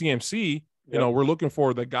then with CMC, we're looking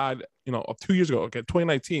for the guy, of 2 years ago,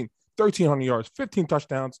 2019, 1,300 yards, 15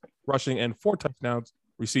 touchdowns rushing, and 4 touchdowns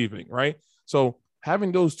receiving, right? So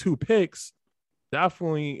having those 2 picks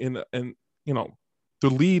definitely to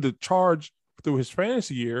lead the charge through his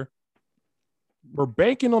fantasy year, we're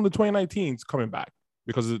banking on the 2019s coming back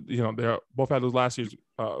because, they both had those last year's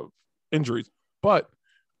injuries. But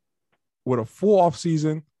with a full off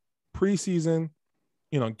season, preseason,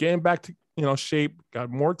 getting back to, shape, got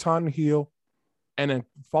more time to heal, and then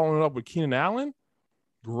following up with Keenan Allen,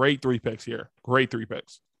 great 3 picks here. Great 3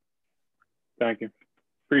 picks. Thank you.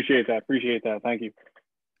 Appreciate that. Thank you.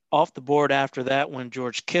 Off the board after that went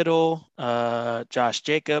George Kittle, Josh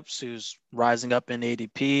Jacobs, who's rising up in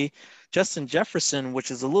ADP, Justin Jefferson,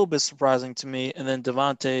 which is a little bit surprising to me, and then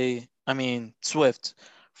Swift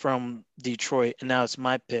from Detroit, and now it's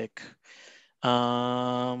my pick.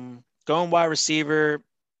 Going wide receiver,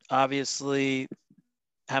 obviously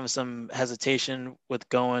having some hesitation with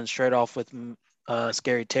going straight off with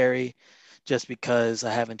Scary Terry, just because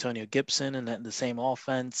I have Antonio Gibson and the same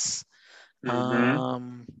offense. But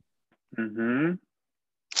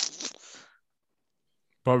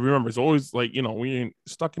remember, it's always we ain't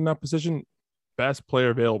stuck in that position. Best player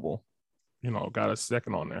available, got a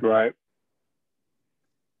second on there. Right.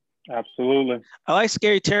 Absolutely. I like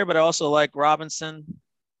Scary Terry, but I also like Robinson,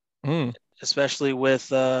 especially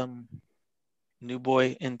with new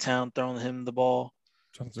boy in town throwing him the ball.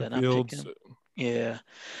 Johnson Fields. Yeah.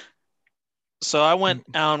 So I went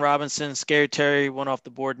Allen Robinson. Scary Terry went off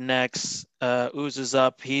the board next. Ooze is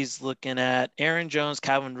up. He's looking at Aaron Jones,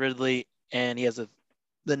 Calvin Ridley, and he has the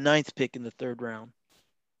 9th pick in the 3rd round.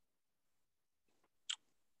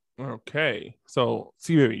 Okay. So,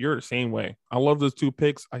 see, baby, you're the same way. I love those 2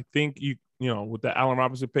 picks. I think with the Allen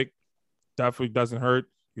Robinson pick, definitely doesn't hurt.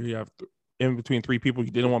 You have in between 3 people.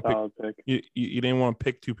 You didn't want to pick. You didn't want to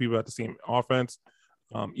pick 2 people at the same offense.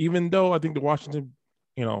 Even though I think the Washington,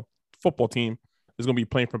 football team is going to be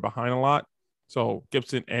playing from behind a lot. So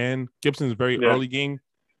Gibson's very early game.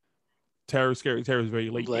 Scary Terry is very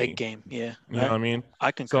late game. Yeah. You know what I mean?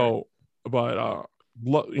 I concur. So, but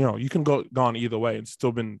you can gone either way. It's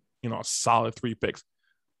still been a solid 3 picks.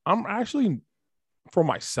 I'm actually, for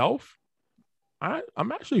myself,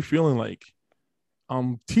 I'm actually feeling like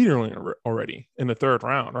I'm teetering already in the 3rd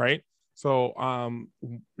round, right? So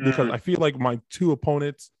because I feel like my 2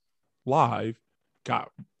 opponents live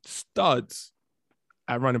got studs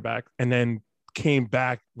at running back and then came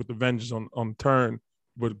back with the vengeance on turn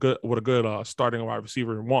with a good starting wide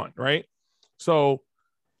receiver in 1, right? So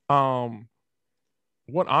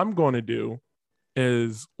what I'm going to do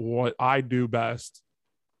is what I do best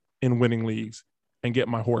in winning leagues and get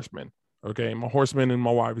my horsemen. Okay, my horsemen and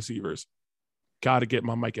my wide receivers. Got to get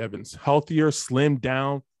my Mike Evans healthier, slimmed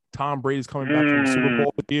down. Tom Brady's coming back from the Super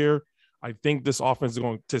Bowl here. I think this offense is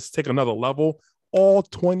going to just take another level. All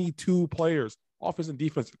 22 players, offense and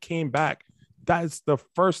defense, came back. That is the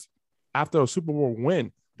first after a Super Bowl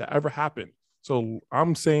win that ever happened. So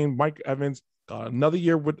I'm saying Mike Evans got another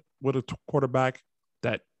year with a quarterback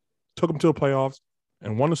that took him to the playoffs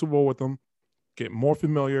and won the Super Bowl with them. Get more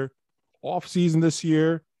familiar. Off season this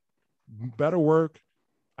year, better work.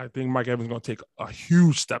 I think Mike Evans is going to take a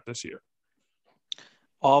huge step this year.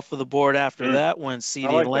 Off of the board after that went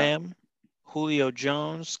CeeDee Lamb, Julio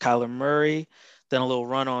Jones, Kyler Murray, then a little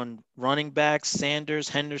run on running backs, Sanders,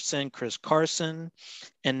 Henderson, Chris Carson,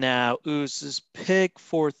 and now Uz's pick,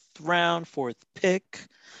 4th round, 4th pick.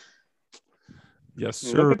 Yes,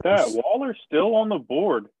 sir. Look at that. Waller's still on the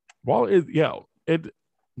board. Waller is,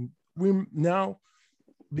 we now,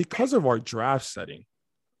 because of our draft setting,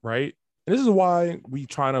 right? And this is why we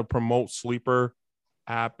try to promote Sleeper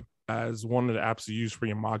app as one of the apps to use for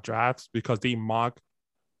your mock drafts, because they mock,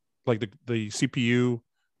 like the CPU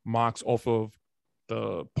mocks off of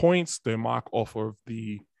the points, they mock off of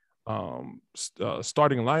the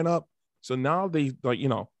starting lineup. So now they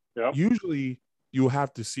usually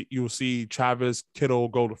you'll see Travis Kittle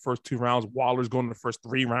go the first 2 rounds, Waller's going the first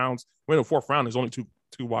 3 rounds. When the 4th round, there's only two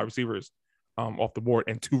wide receivers off the board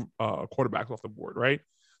and 2 quarterbacks off the board, right?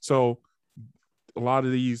 So a lot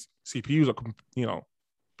of these CPUs are,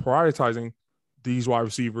 prioritizing these wide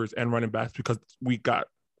receivers and running backs because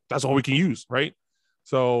that's all we can use, right?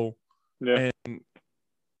 So, and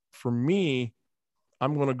for me,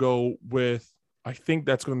 I'm going to go with, I think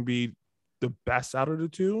that's going to be the best out of the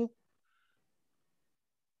 2.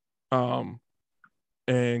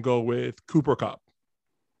 And go with Cooper Kupp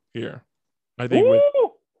here. I think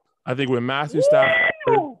with Matthew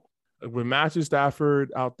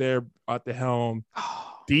Stafford out there at the helm,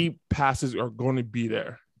 deep passes are going to be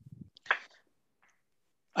there.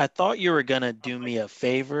 I thought you were going to do me a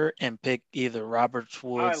favor and pick either Robert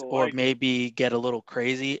Woods or maybe get a little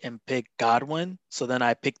crazy and pick Godwin. So then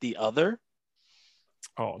I pick the other.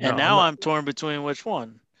 Oh, and now I'm torn between which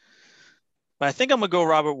one. But I think I'm going to go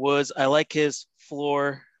Robert Woods. I like his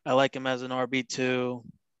floor. I like him as an RB2.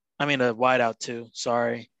 I mean, a wideout 2.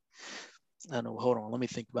 Sorry. I don't know. Hold on. Let me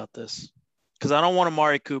think about this. Because I don't want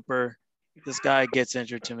Amari Cooper. This guy gets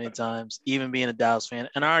injured too many times, even being a Dallas fan.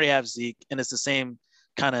 And I already have Zeke, and it's the same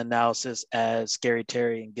kind of analysis as Scary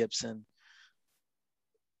Terry and Gibson.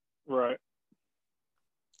 Right.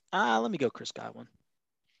 Let me go Chris Godwin.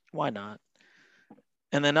 Why not?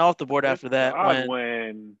 And then off the board after that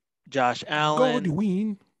went Josh Allen,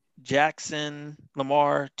 Godwin, Jackson,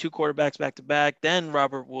 Lamar, 2 quarterbacks back-to-back, then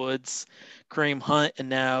Robert Woods, Kareem Hunt, and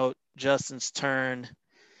now Justin's turn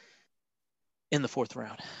in the 4th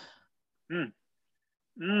round.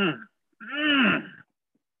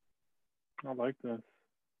 I like this.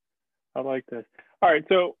 All right,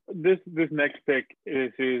 so this next pick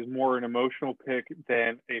is more an emotional pick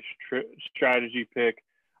than a strategy pick.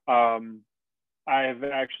 I have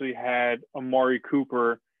actually had Amari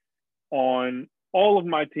Cooper on all of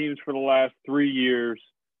my teams for the last 3 years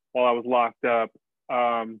while I was locked up.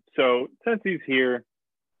 So since he's here,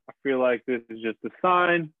 I feel like this is just a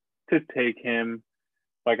sign to take him.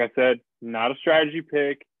 Like I said, not a strategy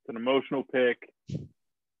pick, it's an emotional pick,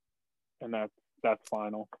 and that's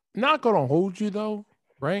final. Not gonna hold you though,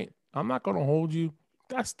 right? I'm not gonna hold you.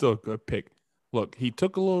 That's still a good pick. Look, he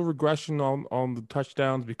took a little regression on the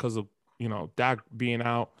touchdowns because of Dak being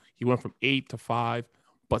out. He went from 8 to 5,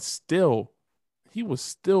 but still, he was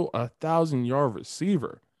still 1,000-yard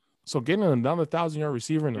receiver. So getting another 1,000-yard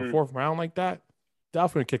receiver in the 4th round like that,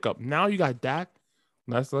 definitely kick up. Now you got Dak.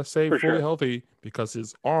 Let's say For fully sure. healthy because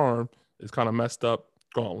his arm is kind of messed up.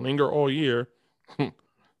 Going to linger all year. I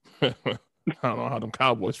don't know how them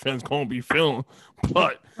Cowboys fans going to be feeling,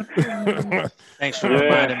 but thanks for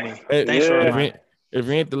reminding me. Thanks for reminding me. If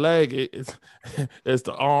it ain't the leg, it's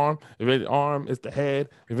the arm. If it ain't the arm, it's the head.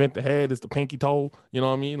 If it ain't the head, it's the pinky toe. You know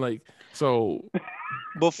what I mean? Like, So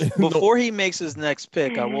before he makes his next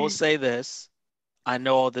pick, I will say this. I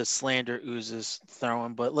know all this slander oozes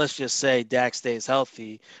throwing, but let's just say Dak stays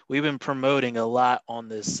healthy. We've been promoting a lot on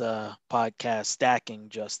this podcast, stacking,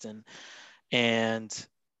 Justin. And,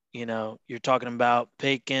 you're talking about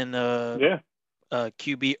picking a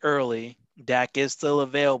QB early. Dak is still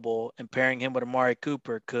available, and pairing him with Amari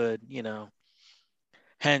Cooper could,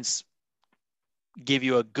 hence give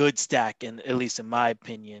you a good stack, and at least in my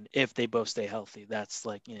opinion, if they both stay healthy. That's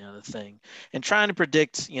like, the thing. And trying to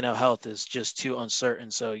predict, health is just too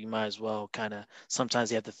uncertain. So you might as well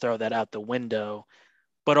sometimes you have to throw that out the window,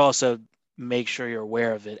 but also make sure you're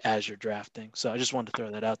aware of it as you're drafting. So I just wanted to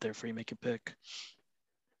throw that out there for you make your pick.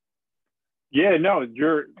 Yeah, no,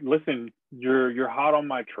 you're hot on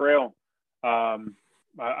my trail.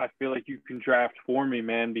 I feel like you can draft for me,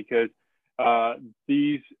 man, because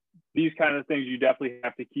these kind of things you definitely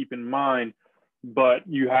have to keep in mind, but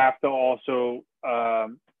you have to also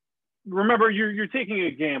remember you're taking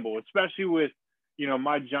a gamble, especially with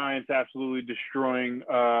my Giants absolutely destroying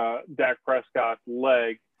Dak Prescott's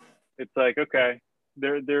leg. It's like, okay,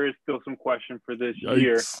 there is still some question for this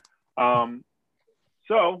year.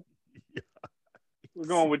 So we're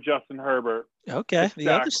going with Justin Herbert. Okay, the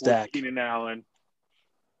other stack. Keenan Allen.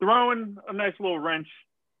 Throwing a nice little wrench.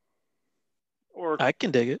 Or I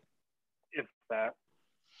can dig it. If that.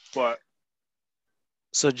 But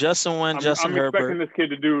so Justin went Justin Herbert. I'm expecting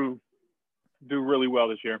this kid to do really well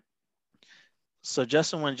this year. So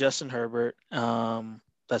Justin went Justin Herbert.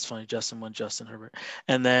 That's funny. Justin went Justin Herbert.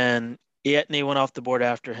 And then Etney went off the board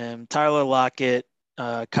after him. Tyler Lockett,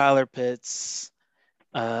 Kyler Pitts,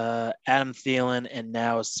 Adam Thielen, and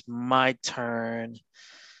now it's my turn.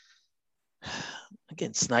 I'm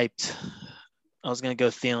getting sniped. I was going to go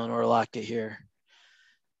Thielen or Lockett here.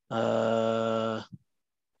 Oh,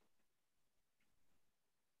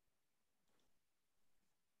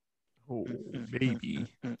 baby.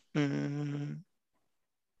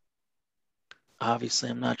 Obviously,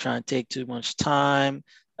 I'm not trying to take too much time.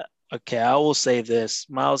 Okay, I will say this.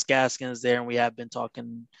 Myles Gaskin is there, and we have been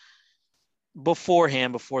talking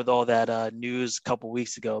beforehand, before all that news a couple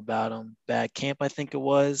weeks ago about him. Bad camp, I think it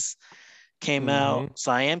was, came out.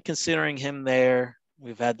 So I am considering him there.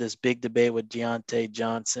 We've had this big debate with Deontay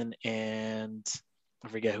Johnson, and I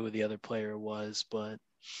forget who the other player was, but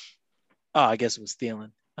I guess it was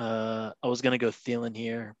Thielen. I was going to go Thielen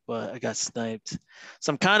here, but I got sniped.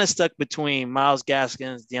 So I'm kind of stuck between Myles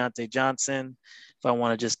Gaskin and Deontay Johnson if I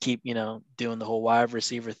want to just keep, doing the whole wide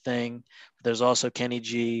receiver thing. But there's also Kenny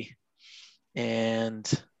G,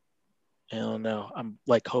 and I don't know. I'm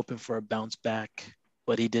like hoping for a bounce back,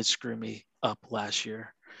 but he did screw me up last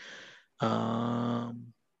year.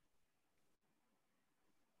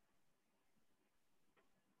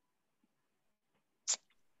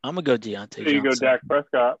 I'm gonna go Deontay Johnson. There you go, Dak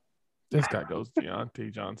Prescott. This guy goes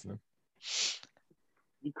Deontay Johnson.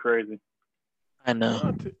 You crazy. I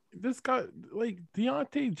know. This guy, like,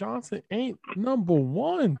 Deontay Johnson ain't number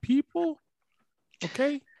one, people.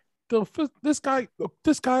 Okay? This guy,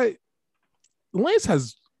 Lance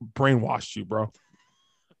has brainwashed you, bro.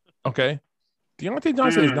 Okay? Deontay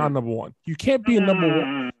Johnson is not number one. You can't be a number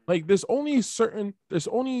one. Like, there's only a certain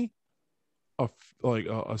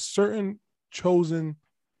chosen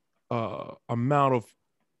amount of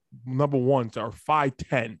number ones that are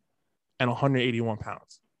 5'10" and 181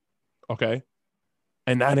 pounds. Okay?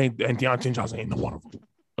 And Deontay Johnson ain't one of them.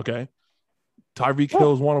 Okay? Tyreek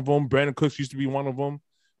Hill is one of them. Brandon Cooks used to be one of them.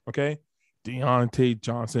 Okay? Deontay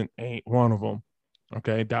Johnson ain't one of them.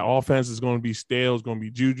 Okay? That offense is going to be stale. It's going to be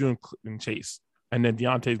Juju and Chase. And then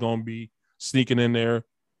Deontay's going to be sneaking in there,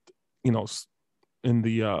 in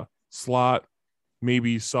the slot,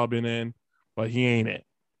 maybe subbing in, but he ain't it.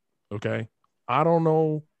 Okay? I don't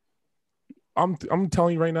know. I'm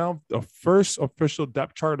telling you right now, the first official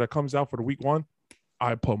depth chart that comes out for the week one,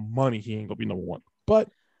 I put money he ain't going to be number one. But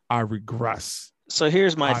I regress. So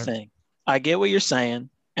here's my thing. I get what you're saying,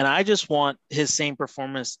 and I just want his same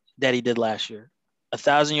performance that he did last year.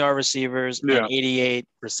 1,000-yard receivers and 88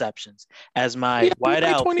 receptions as my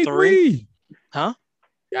wideout 3. Huh?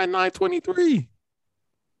 Yeah, 923.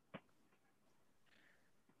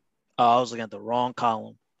 Oh, I was looking at the wrong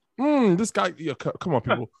column. This guy, come on,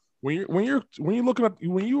 people. When you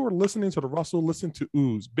were listening to the Russell, listen to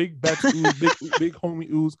Ooze, big bets, Ooze, big homie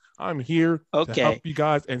Ooze. I'm here to help you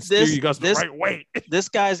guys and steer you guys the right way. This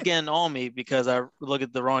guy's getting on me because I look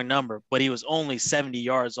at the wrong number, but he was only 70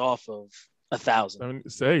 yards off of 1,000.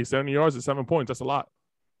 70 yards at 7 points. That's a lot.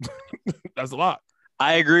 That's a lot.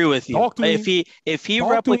 I agree with you. If he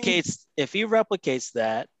replicates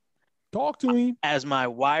that, talk to me as my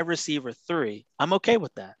wide receiver 3, I'm okay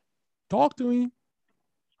with that. Talk to him.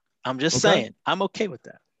 I'm just saying, I'm okay with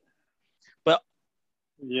that. But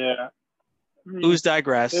yeah, who's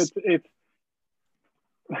digress? It's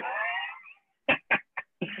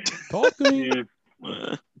Talk to him.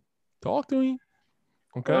 Talk to him.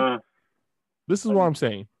 Okay. This is what I'm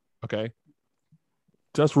saying. Okay.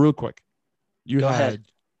 Just real quick. You had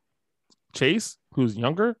Chase, who's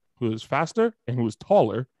younger, who's faster, and who's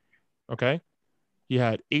taller. Okay. He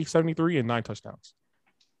had 873 and 9 touchdowns.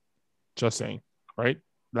 Just saying. Right?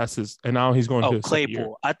 That's his. And now he's going to his Claypool. Year.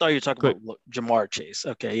 I thought you were talking about Jamar Chase.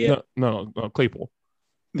 Okay. Yeah. No, Claypool.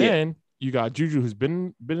 Then you got Juju, who's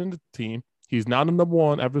been in the team. He's now the number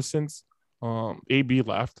one ever since AB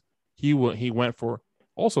left. He went for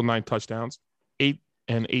also 9 touchdowns,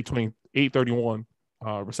 831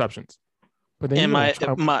 receptions. But then my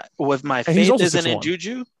faith isn't in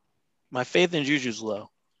Juju. My faith in Juju's low.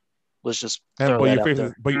 Let's just throw that out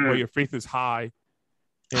there. But your faith is high.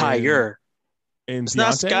 Higher. It's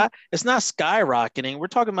not skyrocketing. We're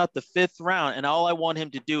talking about the 5th round, and all I want him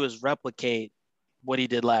to do is replicate what he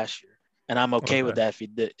did last year, and I'm okay with that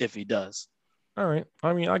if he does. All right.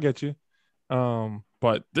 I mean, I get you.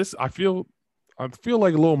 But this, I feel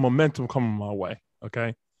like a little momentum coming my way.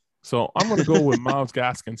 Okay. So I'm going to go with Myles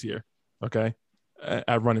Gaskins here. Okay.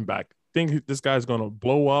 At running back. Think this guy's going to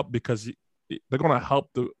blow up because they're going to help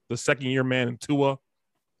the second year man in Tua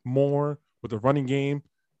more with the running game.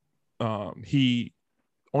 He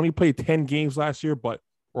only played 10 games last year, but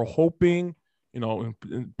we're hoping, in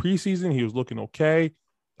preseason, he was looking okay.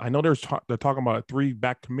 I know they're talking about a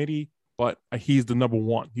 3-back committee, but he's the number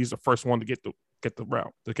one. He's the first one to get the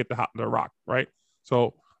route, to get the rock, right?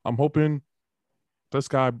 So I'm hoping this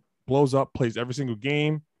guy blows up, plays every single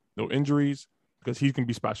game, no injuries, because he can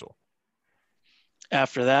be special.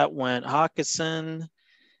 After that went Hockenson,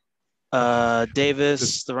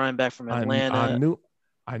 Davis, the running back from Atlanta.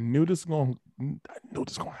 I knew this was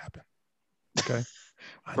gonna happen. Okay.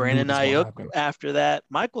 Brandon Ayuk after that.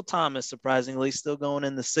 Michael Thomas, surprisingly, still going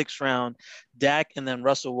in the 6th round. Dak and then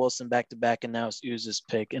Russell Wilson back-to-back, and now it's Uz's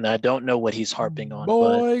pick. And I don't know what he's harping on.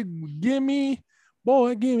 Give me that.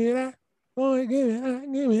 Boy, give me that.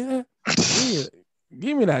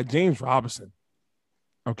 Give me that James Robinson.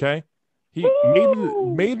 Okay? He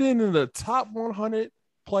made it into the top 100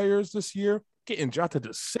 players this year, getting drafted to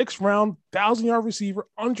 6th round, 1,000-yard receiver,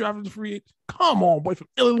 undrafted free agent. Come on, boy, from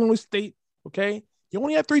Illinois State. Okay? You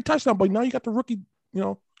only had 3 touchdowns, but now you got the rookie,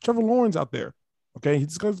 Trevor Lawrence out there. Okay,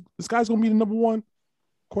 this guy's gonna be the number 1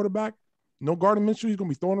 quarterback. No Gardner Minshew. He's gonna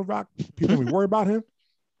be throwing the rock. People gonna be worried about him.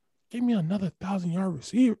 Give me another 1,000-yard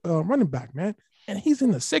receiver, running back, man. And he's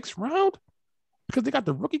in the 6th round because they got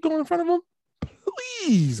the rookie going in front of him.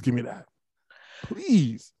 Please give me that.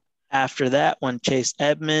 Please. After that, when Chase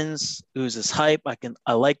Edmonds, who's his hype, I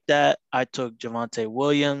like that. I took Javonte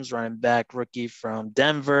Williams, running back rookie from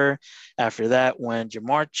Denver. After that, when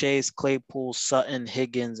Jamar Chase, Claypool, Sutton,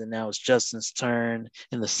 Higgins, and now it's Justin's turn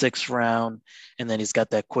in the 6th round. And then he's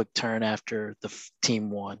got that quick turn after the team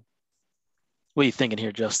won. What are you thinking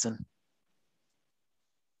here, Justin?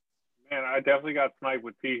 Man, I definitely got sniped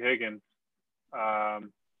with T. Higgins.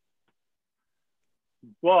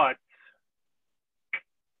 But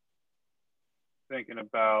thinking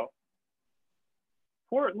about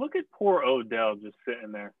look at poor Odell just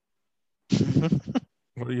sitting there.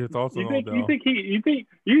 What are your thoughts on Odell? You think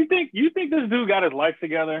this dude got his life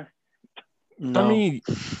together? No. I mean,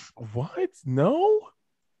 what? No.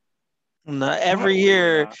 Every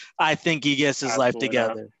year I think he gets his life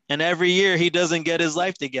together, and every year he doesn't get his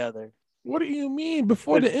life together. What do you mean?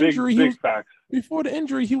 Before the injury,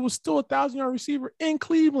 he was still a 1,000-yard receiver in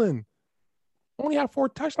Cleveland. Only had 4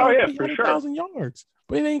 touchdowns. He had 1,000 yards,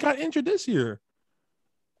 but he ain't got injured this year.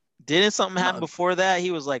 Didn't something happen before that? He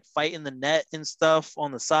was like fighting the net and stuff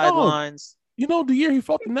on the sidelines. The year he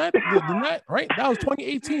fought the net, the net, right? That was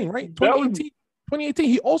 2018, right? 2018.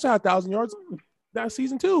 He also had 1,000 yards that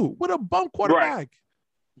season too. What a bum quarterback.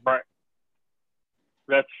 Right.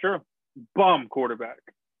 That's true. Bum quarterback.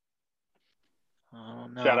 Oh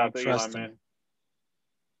no! Shout out to Eli, man.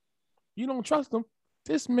 You don't trust him.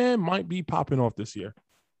 This man might be popping off this year.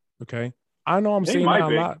 Okay. I know I'm saying that a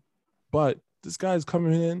lot, but this guy's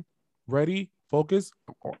coming in ready, focused.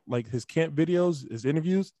 Like his camp videos, his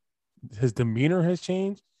interviews, his demeanor has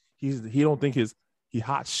changed. He don't think he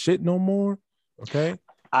hot shit no more. Okay.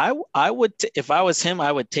 I would if I was him,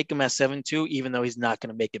 I would take him at 7-2, even though he's not going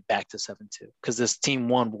to make it back to 7-2 because this team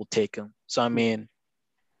 1 will take him. So I mean,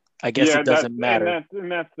 I guess it doesn't matter.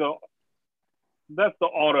 And that's the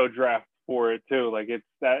auto draft for it too. Like it's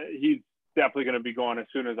that he's definitely going to be going as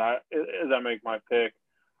soon as I make my pick.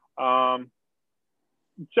 So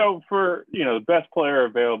for the best player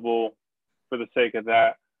available, for the sake of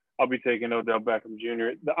that, I'll be taking Odell Beckham Jr.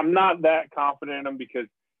 I'm not that confident in him because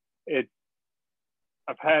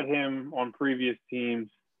I've had him on previous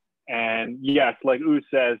teams, and yes, like Ooh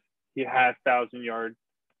says, he has 1,000-yard,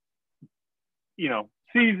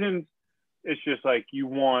 seasons. It's just like you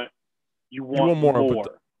want more.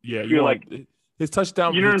 Yeah, you want like his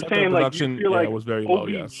touchdown. You know what I'm saying? Production, like you feel like was very low.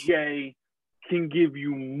 Yes, OBJ can give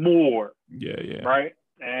you more. Yeah. Right,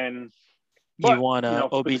 and you want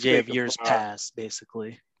OBJ of years past,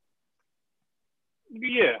 basically.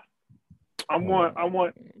 Yeah, I want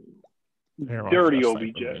dirty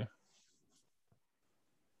OBJ.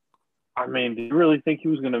 I mean, do you really think he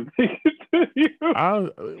was going to make it to you?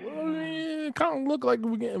 It kind of looked like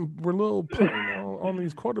we're a little on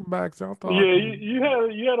these quarterbacks. I thought, yeah, you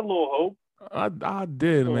had a little hope. I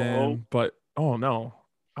did, man. But oh no,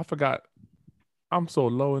 I forgot. I'm so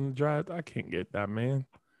low in the draft. I can't get that, man.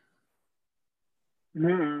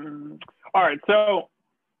 All right, so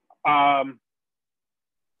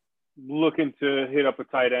looking to hit up a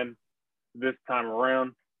tight end this time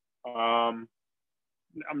around. I'm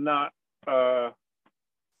not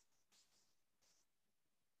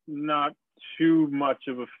too much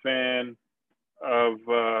of a fan of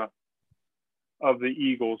the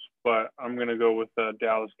Eagles, but I'm gonna go with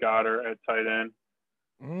Dallas Goedert at tight end.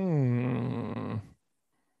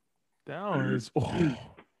 Dallas.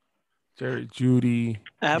 Jerry Jeudy.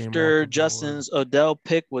 After Justin's Odell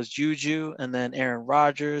pick was Juju and then Aaron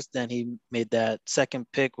Rodgers. Then he made that second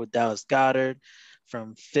pick with Dallas Goedert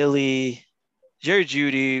from Philly. Jerry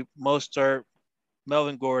Jeudy, Mostert,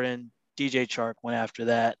 Melvin Gordon, DJ Chark went after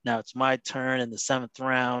that. Now it's my turn in the 7th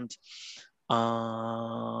round.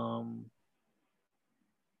 I'm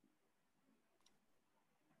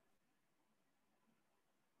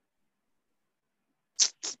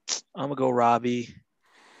gonna go Robbie.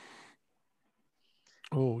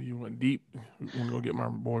 Oh, you went deep. You want to go get my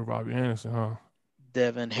boy Robbie Anderson, huh?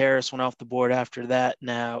 Devin Harris went off the board after that.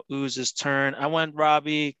 Now Ooze's turn. I went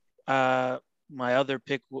Robbie. My other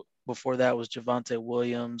pick before that was Javonte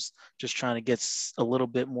Williams, just trying to get a little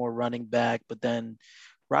bit more running back. But then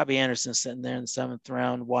Robbie Anderson sitting there in the 7th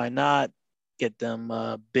round. Why not get them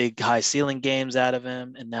big high ceiling games out of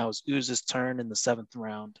him? And now it's Ooze's turn in the 7th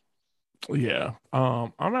round. Yeah.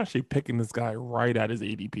 I'm actually picking this guy right at his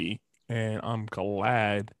ADP. And I'm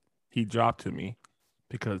glad he dropped to me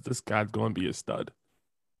because this guy's going to be a stud.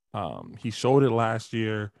 He showed it last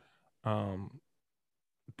year,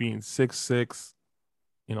 being 6'6",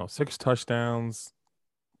 6 touchdowns.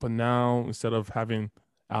 But now instead of having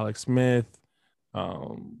Alex Smith,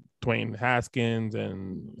 Dwayne Haskins,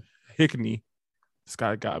 and Hickney, this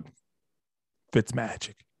guy got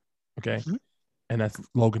Fitzmagic. Okay. Mm-hmm. And that's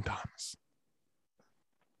Logan Thomas.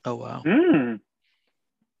 Oh, wow.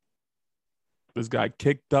 This guy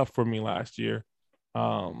kicked up for me last year. He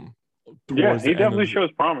definitely shows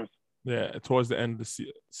promise. Yeah, towards the end of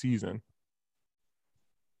the season.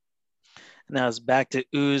 Now it's back to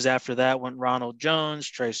Ooze. After that went Ronald Jones,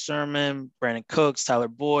 Trey Sermon, Brandon Cooks, Tyler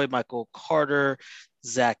Boyd, Michael Carter,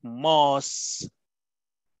 Zach Moss.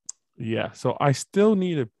 Yeah, so I still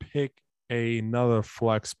need to pick another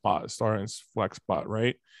starting flex spot,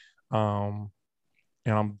 right? And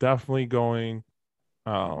I'm definitely going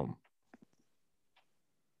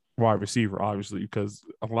wide receiver, obviously, because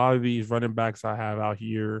a lot of these running backs I have out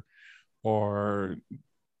here are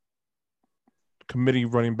committee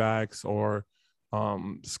running backs or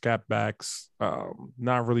scat backs.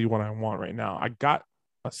 Not really what I want right now. I got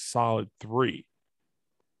a solid 3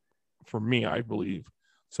 for me, I believe.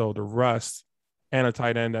 So the rest and a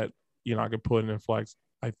tight end that I could put in flex.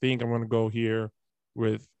 I think I'm going to go here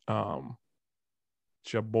with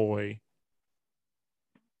your boy.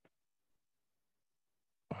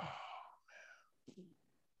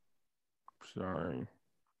 Sorry.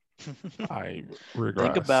 I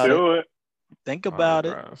regress. Think about it. Think about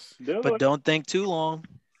it. But don't think too long.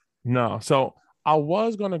 No. So I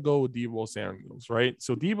was going to go with Deebo Samuels, right?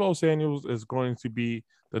 So Deebo Samuels is going to be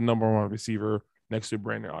the number 1 receiver next to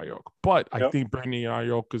Brandon Ayuk. But I think Brandon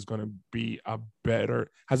Ayuk is going to be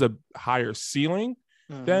has a higher ceiling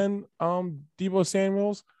than Deebo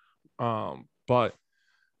Samuels. But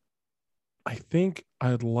I think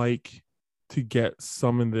I'd like to get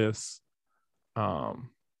some of this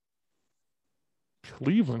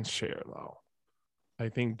Cleveland share, though. I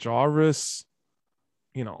think Jarvis,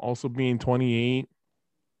 also being 28,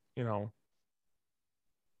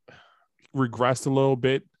 regressed a little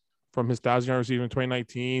bit from his 1,000-yard receiver in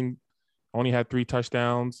 2019. Only had 3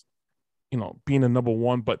 touchdowns, being a number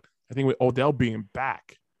 1. But I think with Odell being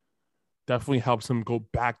back, definitely helps him go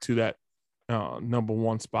back to that number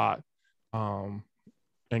 1 spot.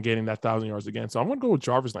 and getting that 1,000 yards again. So I'm going to go with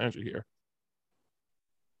Jarvis Landry here.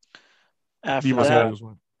 After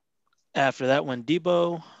that, when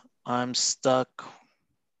Debo, I'm stuck.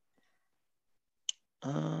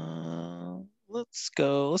 Let's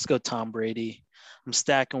go Tom Brady. I'm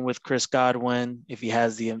stacking with Chris Godwin. If he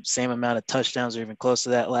has the same amount of touchdowns or even close to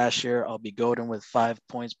that last year, I'll be golden with 5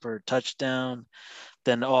 points per touchdown.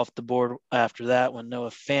 Then off the board after that, when Noah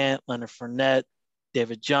Fant, Leonard Fournette,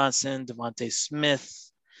 David Johnson, Devontae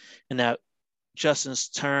Smith, and now Justin's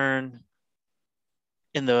turn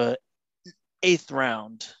in the 8th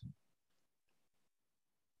round.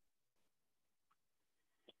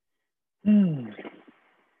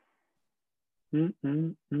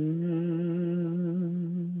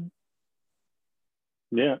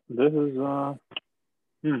 Yeah, this is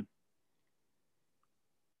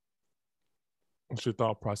What's your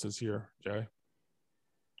thought process here, Jay?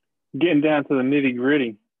 getting down to the nitty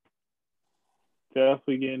gritty.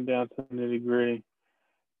 Definitely getting down to the nitty gritty.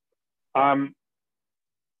 I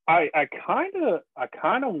kind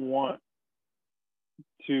of want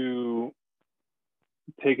to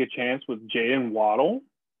take a chance with Jalen Waddle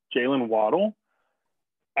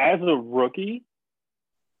as a rookie,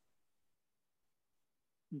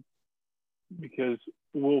 because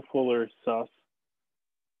Will Fuller is sus.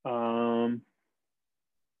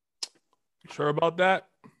 Sure about that?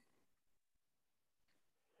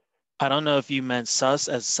 I don't know if you meant sus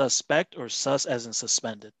as suspect or sus as in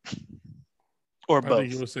suspended. Or both. I don't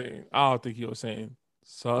think he was saying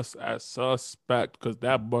sus as suspect, because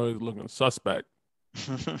that boy is looking suspect.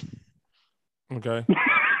 Okay.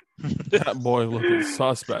 That boy looking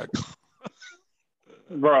suspect.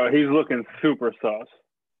 Bro, he's looking super sus.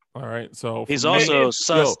 All right. So he's also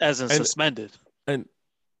sus as in suspended. And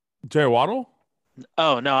Jay Waddle?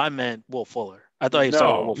 Oh, no, I meant Will Fuller. I thought you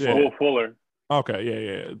saw Will Fuller. Will Fuller.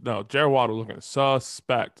 Okay, yeah. No, Jared Waddle looking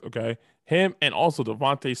suspect. Okay, him and also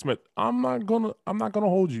Devontae Smith. I'm not gonna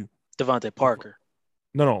hold you. Devontae Parker.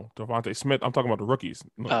 No, Devontae Smith. I'm talking about the rookies.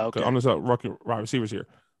 Oh, okay. I'm just rookie wide receivers here.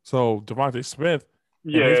 So Devontae Smith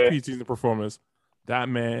and his preseason performance, that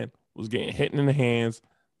man was getting hit in the hands,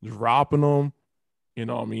 dropping them. You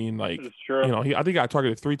know what I mean? Like, true. I think he got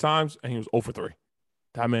targeted 3 times and he was 0 for 3.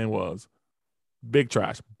 That man was big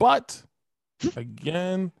trash. But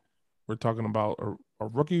again, we're talking about a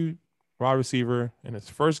rookie wide receiver in his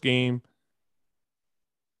first game,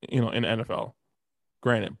 in the NFL.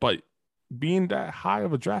 Granted, but being that high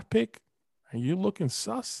of a draft pick, and you looking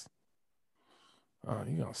sus,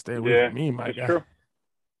 you gotta stay away from me, my guy. True.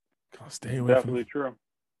 Gotta stay away Definitely from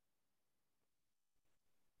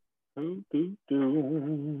me.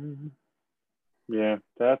 True. Yeah,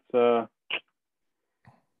 that's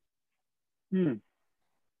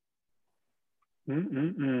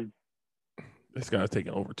This guy's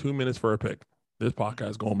taking over 2 minutes for a pick. This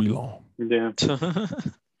podcast is gonna be long. Yeah.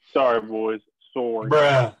 Sorry, boys. Sorry.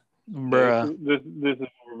 Bruh. This is what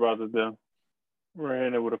we're about to do. We're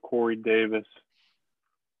hitting it with a Corey Davis.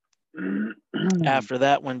 After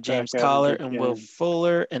that, when James Collar and Will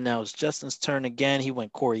Fuller, and now it's Justin's turn again. He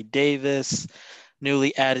went Corey Davis,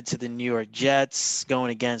 newly added to the New York Jets,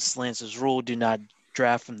 going against Lance's rule: do not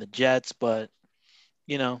draft from the Jets. But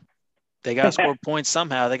they got to score points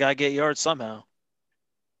somehow. They got to get yards somehow.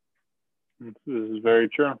 This is very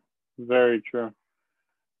true. Very true.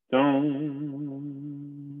 I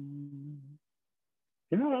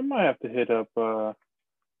might have to hit up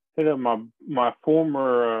my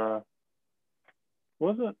former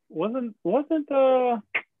wasn't I'm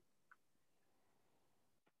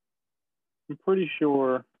pretty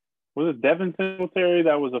sure, was it Devin Singletary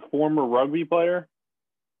that was a former rugby player?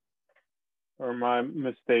 Or am I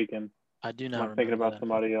mistaken? I do not. I'm thinking about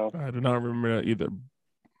somebody else. I do not remember that either.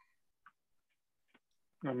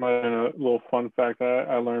 I might have a little fun fact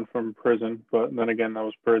I learned from prison, but then again, that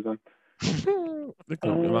was prison. They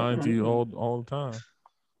could be lying to you all the time.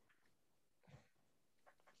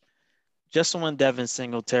 Just went Devin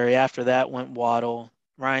Singletary. After that went Waddle,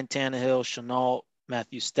 Ryan Tannehill, Shenault,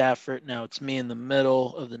 Matthew Stafford. Now it's me in the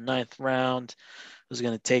middle of the 9th round. I was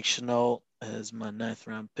going to take Shenault as my 9th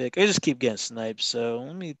round pick. I just keep getting sniped. So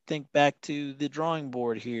let me think back to the drawing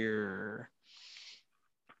board here.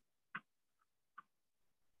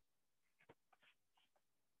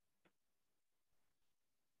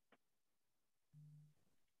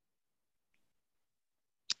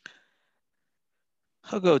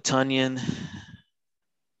 I'll go Tunyon.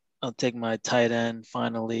 I'll take my tight end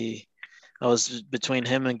finally. I was between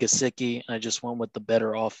him and Gesicki. I just went with the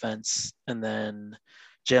better offense. And then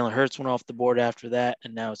Jalen Hurts went off the board after that.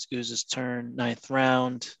 And now it's Uz's turn, 9th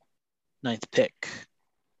round, 9th pick.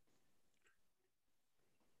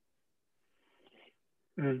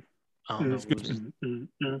 Excuse me.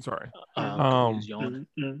 Sorry. Yeah.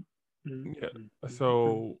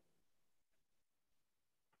 So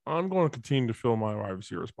I'm going to continue to fill my wide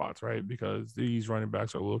receiver spots, right? Because these running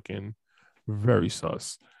backs are looking very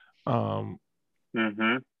sus. I'm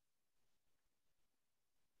going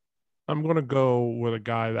to go with a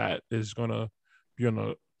guy that is going to be on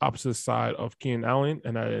the opposite side of Keenan Allen,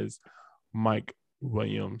 and that is Mike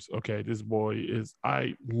Williams. Okay, this boy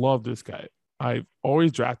I love this guy. I've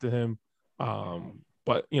always drafted him,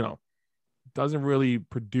 but, doesn't really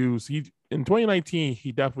produce. In 2019,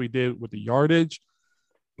 he definitely did with the yardage,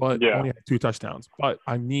 but only had 2 touchdowns. But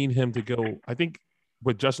I need him to go, I think,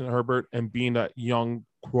 with Justin Herbert and being that young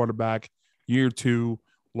quarterback, year 2,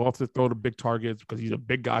 love to throw the big targets because he's a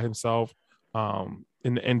big guy himself. In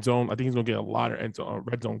the end zone, I think he's going to get a lot of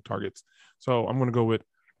red zone targets. So I'm going to go with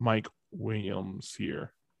Mike Williams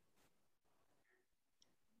here.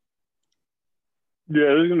 Yeah,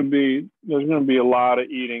 there's gonna be a lot of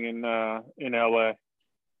eating in LA.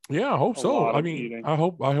 Yeah, I hope so. I mean, I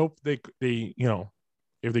hope they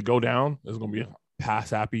if they go down, there's gonna be a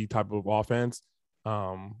pass happy type of offense.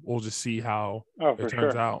 We'll just see how it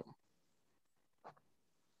turns out.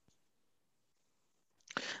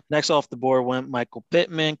 Next off the board went Michael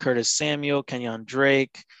Pittman, Curtis Samuel, Kenyon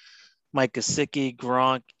Drake, Mike Gesicki,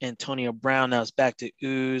 Gronk, Antonio Brown. Now it's back to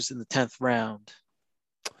Ooze in the 10th round.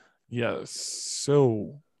 Yes.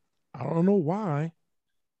 So I don't know why,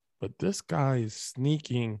 but this guy is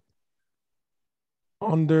sneaking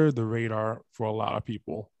under the radar for a lot of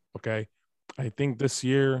people. Okay. I think this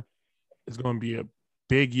year is going to be a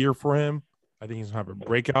big year for him. I think he's going to have a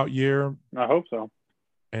breakout year. I hope so.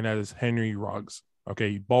 And that is Henry Ruggs.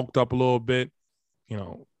 Okay. He bulked up a little bit.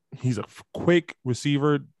 He's a quick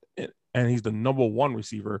receiver, and he's the number 1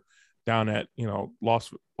 receiver down at, Las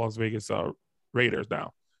Vegas Raiders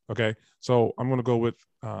now. Okay, so I'm going to go with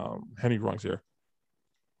Henry Ruggs here.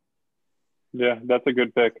 Yeah, that's a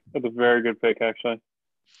good pick. That's a very good pick, actually.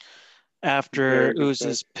 After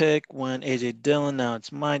Ooze's pick went A.J. Dillon. Now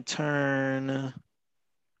it's my turn.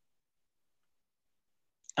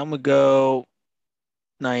 I'm going to go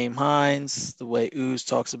Nyheim Hines. The way Ooze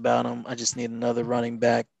talks about him, I just need another running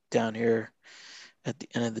back down here at the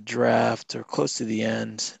end of the draft or close to the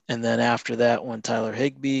end. And then after that went Tyler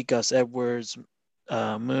Higbee, Gus Edwards,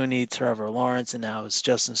 Mooney, Trevor Lawrence, and now it's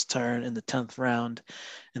Justin's turn in the 10th round,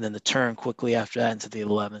 and then the turn quickly after that into the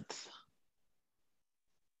 11th.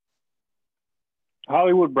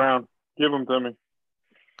 Hollywood Brown, give him to me.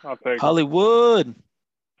 I'll take Hollywood.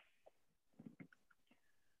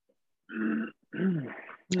 And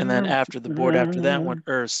then after the board after that went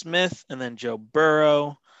Irv Smith, and then Joe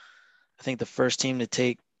Burrow. I think the first team to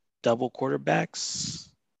take double quarterbacks.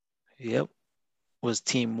 Yep. Was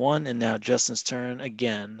team 1, and now Justin's turn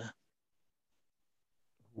again.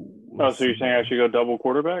 Oh, so you're saying I should go double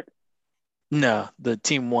quarterback? No, the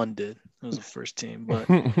team 1 did. It was the first team, but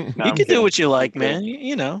you can do what you like, man.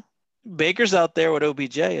 Baker's out there with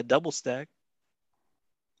OBJ, a double stack.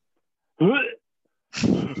 Yeah,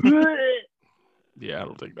 I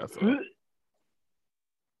don't think that's it.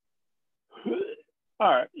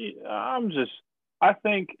 All right, I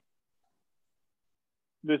think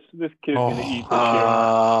this kid's gonna eat this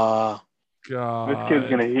year. God. This kid's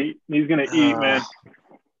gonna eat. He's gonna eat, man.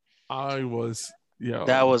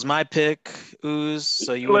 That was my pick, Ooze.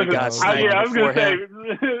 So you would have got sniped I was gonna say,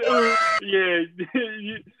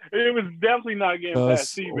 it was definitely not getting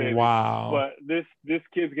past C, baby. Wow. But this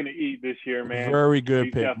kid's gonna eat this year, man. Very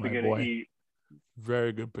good pick, my boy. Eat.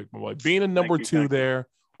 Very good pick, my boy. Being a number 2 there.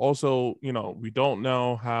 Also, we don't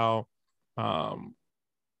know how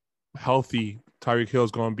healthy Tyreek Hill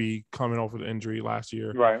is going to be coming off of the injury last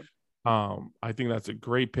year. Right. I think that's a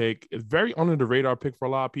great pick. It's very under the radar pick for a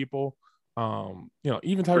lot of people.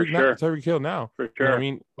 Even Tyreek Hill now. For sure. I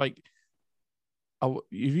mean, like, if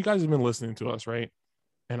you guys have been listening to us, right?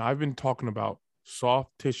 And I've been talking about soft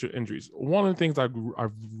tissue injuries. One of the things I've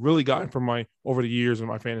really gotten from over the years in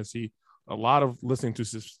my fantasy, a lot of listening to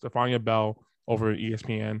Stephania Bell over at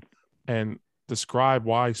ESPN and describe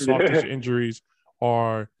why soft tissue injuries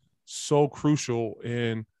are so crucial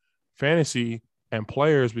in fantasy and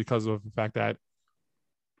players because of the fact that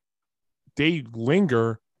they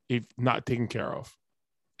linger if not taken care of.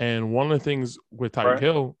 And one of the things with Tyreek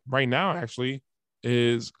Hill right now actually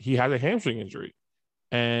is he has a hamstring injury,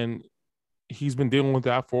 and he's been dealing with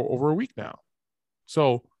that for over a week now.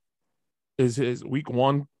 So is his week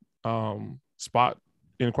 1 spot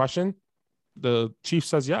in question? The Chief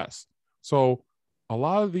says yes. So a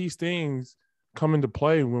lot of these things come into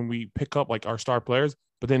play when we pick up like our star players,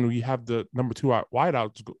 but then we have the number 2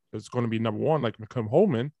 wideout. It's going to be number 1, like McComb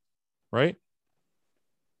Holman, right?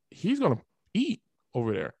 he's going to eat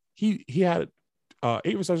over there. He had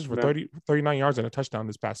 8 receptions for 39 yards and a touchdown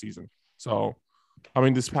this past season. So, I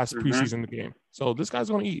mean, this past preseason game. So this guy's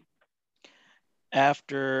going to eat.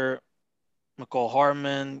 After McCall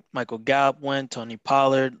Hardman, Michael Gallup went, Tony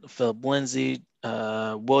Pollard, Philip Lindsay,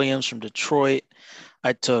 Williams from Detroit.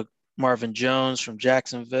 I took Marvin Jones from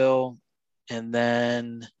Jacksonville, and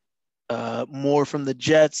then Moore from the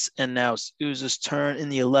Jets, and now it's Uz's turn in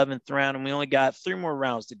the 11th round, and we only got 3 more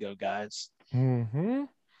rounds to go, guys. 3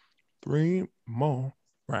 more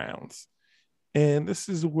rounds. And this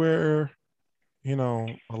is where,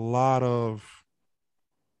 a lot of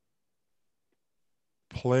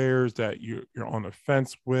players that you're on the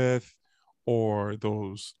fence with, or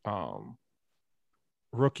those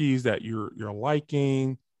rookies that you're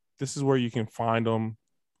liking, this is where you can find them,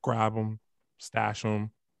 grab them, stash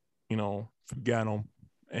them, forget them,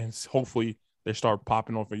 and hopefully they start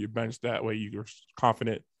popping off of your bench. That way you're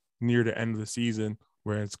confident near the end of the season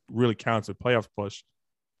where it really counts a playoff push.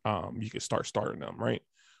 You can start starting them, right?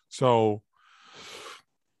 So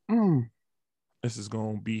this is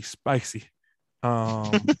going to be spicy.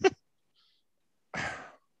 I'm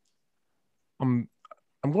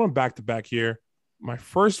going back to back here. My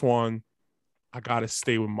first one, I gotta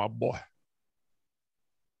stay with my boy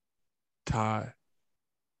Ty.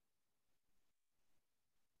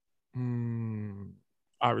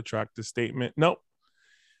 I retract the statement. Nope.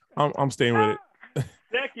 I'm staying with it.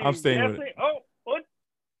 I'm staying with it. Oh, what?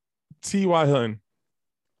 T.Y. Hilton.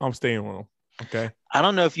 I'm staying with him. Okay. I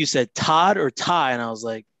don't know if you said Todd or Ty, and I was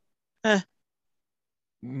like,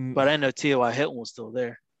 But I know T.Y. Hilton was still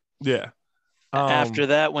there. Yeah. After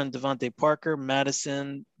that, when Devontae Parker,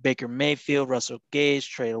 Madison, Baker Mayfield, Russell Gage,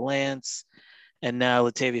 Trey Lance, and now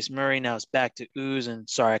Latavius Murray. Now it's back to Ooze. And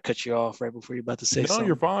sorry, I cut you off right before you're about to say something. No,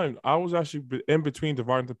 you're fine. I was actually in between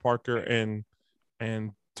Devontae Parker and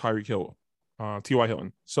Tyreek Hill, T.Y.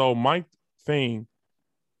 Hilton. So my thing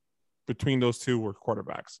between those two were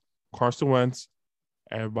quarterbacks. Carson Wentz,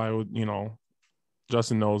 everybody would,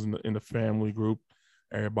 Justin knows in the family group,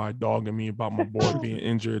 everybody dogging me about my boy being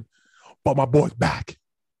injured. But my boy's back.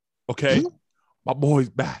 Okay? My boy's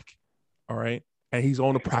back. All right? And he's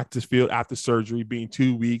on the practice field after surgery, being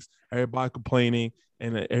 2 weeks. Everybody complaining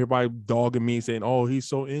and everybody dogging me, saying, oh, he's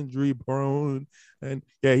so injury prone. And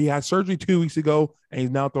yeah, he had surgery 2 weeks ago, and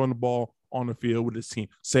he's now throwing the ball on the field with his team.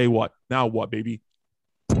 Say what? Now what, baby?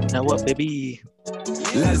 Now what, baby?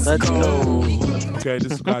 Let's go. Okay,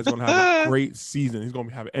 this guy's going to have a great season. He's going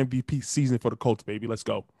to have an MVP season for the Colts, baby. Let's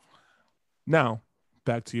go. Now,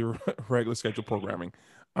 back to your regular schedule programming.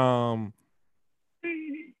 No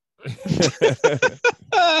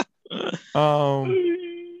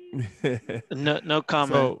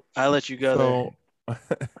comment. So, I'll let you go there.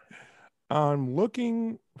 I'm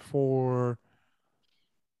looking for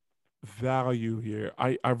value here.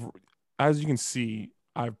 I've, as you can see,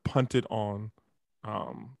 I've punted on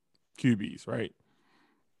QBs, right?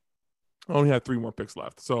 I only have 3 more picks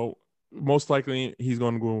left. So most likely he's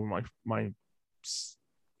going to go with my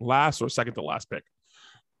last or second to last pick.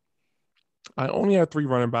 I only have 3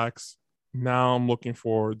 running backs. Now I'm looking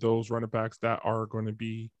for those running backs that are going to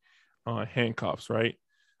be handcuffs, right?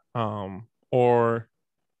 Or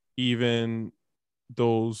even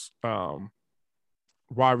those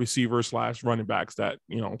wide receivers / running backs that,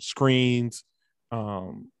 screens,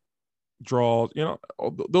 draws,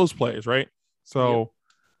 those plays, right? So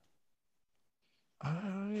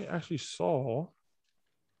I actually saw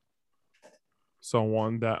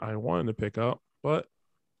someone that I wanted to pick up, but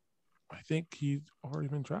I think he's already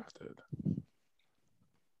been drafted.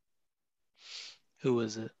 Who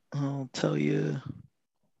is it? I'll tell you.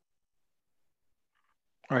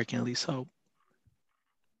 Or I can at least hope.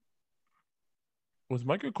 Was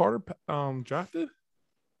Michael Carter drafted?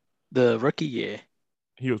 The rookie, yeah.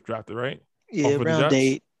 He was drafted, right? Yeah, round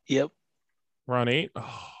 8. Yep. Round 8?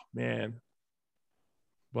 Oh, man.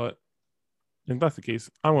 But if that's the case,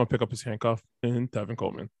 I want to pick up his handcuff in Tevin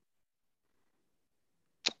Coleman.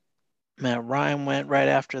 Matt Ryan went right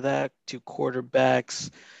after that. 2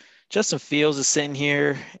 quarterbacks. Justin Fields is sitting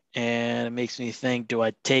here, and it makes me think, do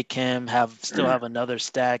I take him, still have another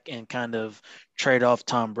stack, and kind of trade off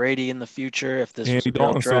Tom Brady in the future if this was a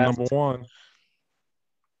real draft? Still number 1.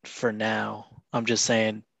 For now. I'm just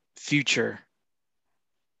saying future.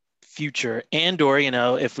 And or,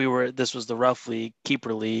 if this was the rough league,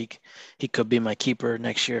 keeper league, he could be my keeper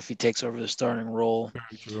next year if he takes over the starting role.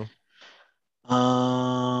 Very true.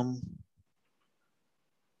 I'm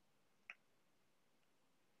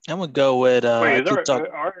gonna go with wait,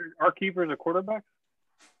 our keepers a quarterback?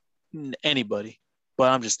 Anybody,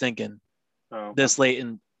 but I'm just thinking this late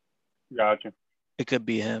in. Gotcha. it could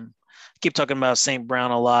be him. Keep talking about St.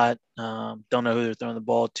 Brown a lot. Don't know who they're throwing the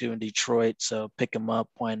ball to in Detroit, so pick him up.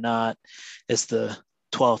 Why not? It's the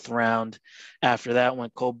 12th round. After that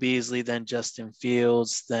went Cole Beasley, then Justin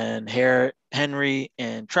Fields, then Henry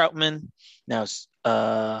and Troutman. Now it's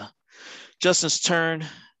Justin's turn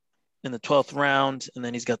in the 12th round, and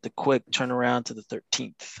then he's got the quick turnaround to the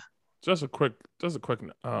 13th. Just a quick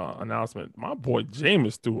announcement. My boy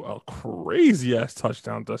Jameis threw a crazy ass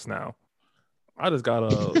touchdown just now. I just got a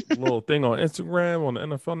little thing on Instagram on the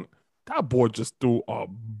NFL. That boy just threw a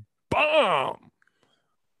bomb.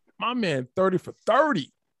 My man, 30 for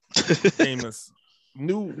 30. Famous.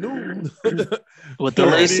 New. With the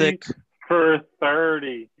LASIK. For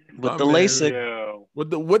 30. With the LASIK. With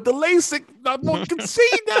the LASIK. That boy can see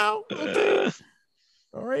now. Okay.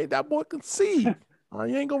 All right, that boy can see.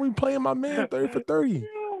 You ain't gonna be playing my man 30 for 30.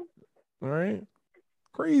 All right.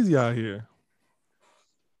 Crazy out here.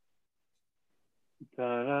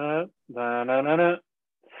 Da, da, da, da, da.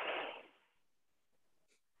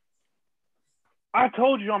 I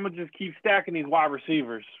told you I'm gonna just keep stacking these wide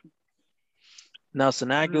receivers.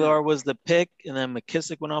 Nelson Aguilar was the pick, and then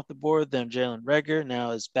McKissick went off the board. Then Jalen Reagor.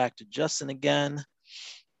 Now it's back to Justin again.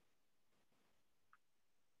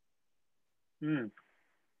 You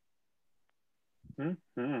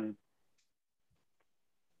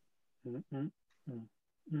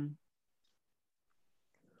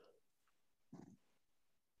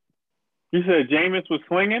said Jameis was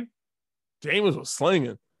slinging? Jameis was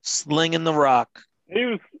slinging. Slinging the rock. He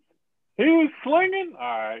was slinging?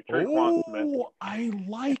 All right. Tre'Quan Smith. I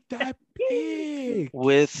like that pick.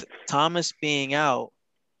 With Thomas being out,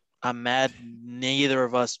 I'm mad neither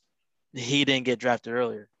of us, he didn't get drafted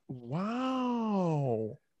earlier.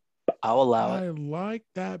 Wow. I'll allow it. I like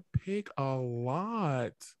that pick a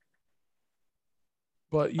lot.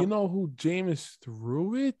 But you know who Jameis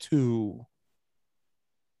threw it to?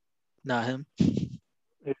 Not him.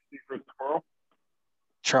 His secret squirrel.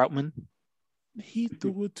 Troutman. He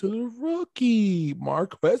threw it to the rookie,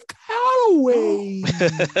 Marquez Callaway.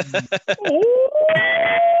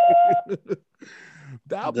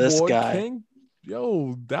 This guy.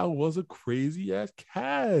 That was a crazy ass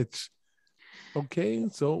catch. Okay,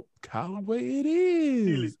 so Callaway it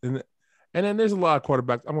is. And then there's a lot of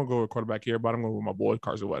quarterbacks. I'm gonna go with quarterback here, but I'm going with my boy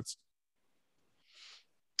Carson Wentz.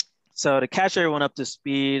 So to catch everyone up to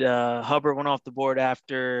speed, Hubbard went off the board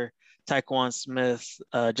after Justin's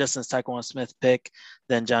Tyquan Smith pick.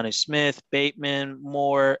 Then Johnny Smith, Bateman,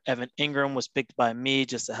 Moore, Evan Ingram was picked by me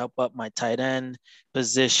just to help up my tight end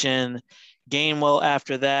position. Gainwell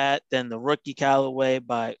after that. Then the rookie Callaway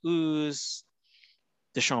by Ooze.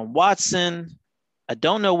 Deshaun Watson. I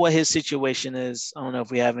don't know what his situation is. I don't know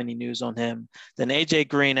if we have any news on him. Then AJ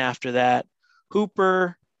Green after that.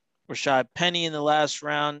 Hooper, Rashad Penny in the last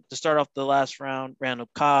round. To start off the last round, Randall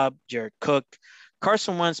Cobb, Jared Cook,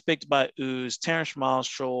 Carson Wentz picked by Ooze, Terrence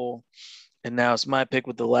Marshall, and now it's my pick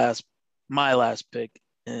with my last pick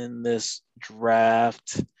in this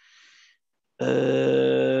draft.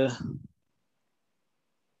 I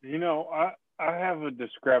have a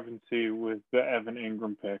discrepancy with the Evan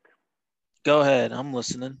Ingram pick. Go ahead, I'm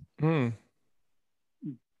listening. I'm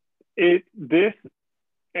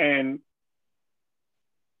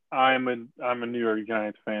a New York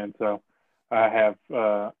Giants fan, so I have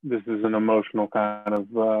this is an emotional kind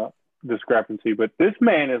of discrepancy, but this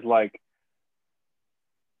man is like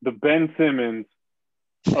the Ben Simmons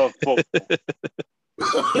of football.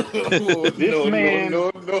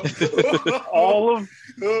 all of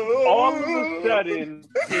a sudden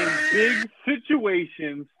in big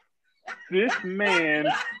situations, this man,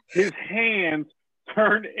 his hands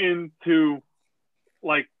turn into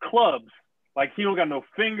like clubs. Like he don't got no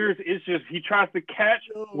fingers. It's just he tries to catch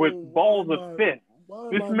with balls of fist.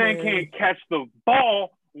 This man can't catch the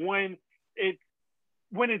ball when it's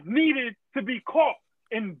needed to be caught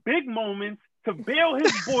in big moments to bail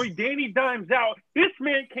his boy Danny Dimes out. This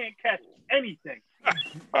man can't catch anything.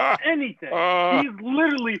 Anything. He's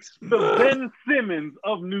literally the Ben Simmons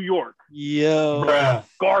of New York. Yo. Bruh.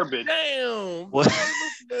 Garbage. Damn. What?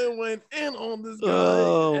 Man went in on this guy.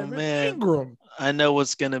 Oh, man. Ingram. I know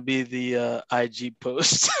what's going to be the IG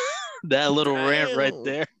post. That little rant right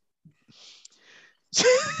there.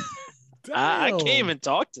 I can't even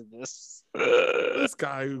talk to this. This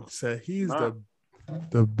guy who said he's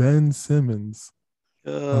the Ben Simmons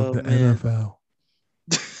of the man. NFL.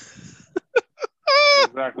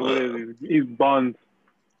 Exactly what it is. He's buns.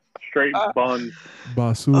 Straight buns.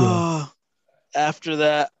 Basura. After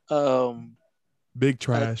that, big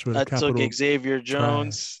trash with a capital. I took Xavier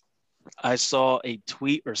Jones. Trash. I saw a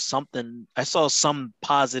tweet or something. I saw some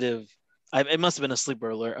positive. It must have been a sleeper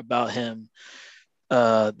alert about him.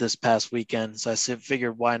 this past weekend. So I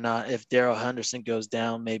figured, why not? If Darrell Henderson goes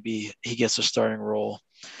down, maybe he gets a starting role.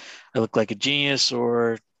 I look like a genius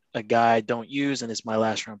or a guy I don't use, and it's my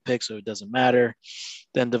last round pick, so it doesn't matter.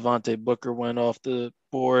 Then Devontae Booker went off the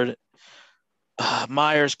board.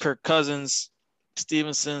 Myers, Kirk Cousins,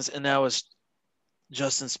 Stevenson's, and now it's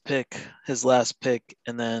Justin's pick, his last pick,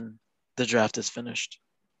 and then the draft is finished.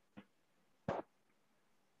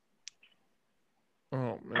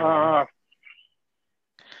 Oh man.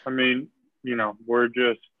 I mean, we're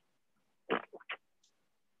just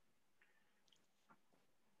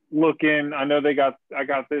looking. I know they got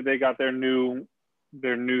their new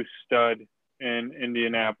stud in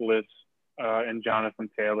Indianapolis, and Jonathan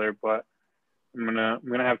Taylor, but I'm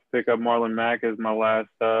gonna have to pick up Marlon Mack as my last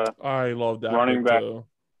I love that running back. Too.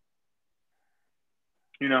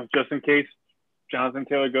 Just in case Jonathan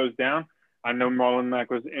Taylor goes down. I know Marlon Mack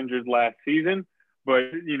was injured last season,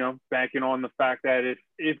 but banking on the fact that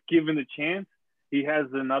if given the chance, he has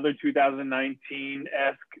another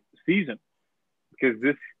 2019-esque season because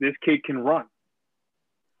this kid can run.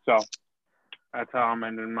 So that's how I'm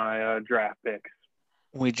ending my draft picks.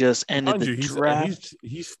 We just ended the draft.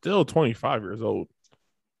 He's still 25 years old.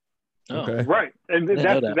 Okay. Right. And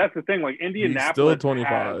that's the thing. Like, Indianapolis he's still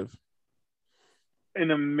 25.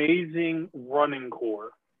 An amazing running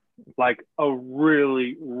core. Like, a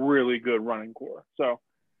really, really good running core. So,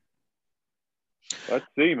 let's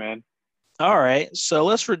see, man. All right. So,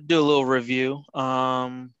 let's do a little review.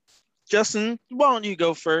 Justin, why don't you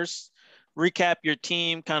go first? Recap your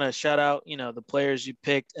team, kind of shout out, the players you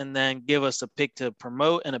picked, and then give us a pick to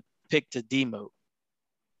promote and a pick to demote.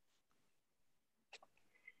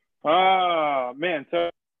 Man. So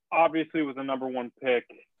obviously with the number one pick,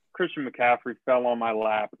 Christian McCaffrey fell on my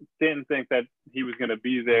lap. Didn't think that he was going to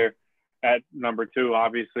be there at number 2.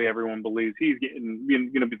 Obviously everyone believes he's going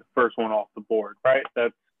to be the first one off the board, right?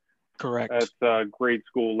 That's correct. That's grade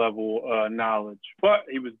school level knowledge, but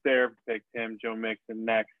he was there. Picked him. Joe Mixon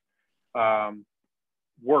next.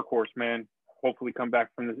 Workhorse, man. Hopefully come back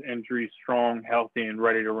from this injury strong, healthy, and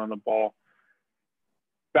ready to run the ball.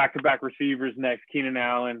 Back-to-back receivers next. Keenan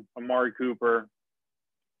Allen, Amari Cooper.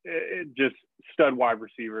 Just stud wide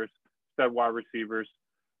receivers.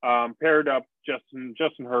 Paired up Justin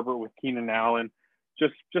Herbert with Keenan Allen,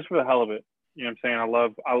 just for the hell of it. You know what I'm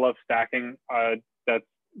saying? I love stacking. That's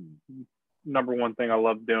number one thing I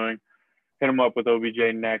love doing. Hit him up with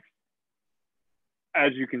OBJ next.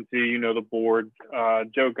 As you can see, the board,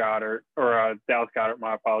 Joe Goddard, or Dallas Goddard,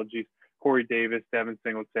 my apologies, Corey Davis, Devin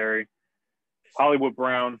Singletary, Hollywood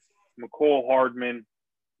Brown, McCole Hardman,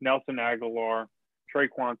 Nelson Aguilar,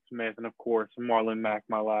 Traquan Smith, and, of course, Marlon Mack,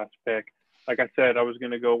 my last pick. Like I said, I was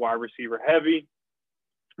going to go wide receiver heavy.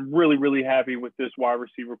 I'm really, really happy with this wide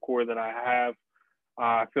receiver core that I have.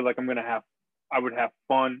 I feel like I would have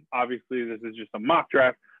fun. Obviously, this is just a mock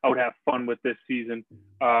draft. I would have fun with this season,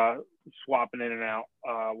 swapping in and out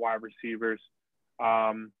wide receivers.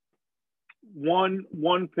 One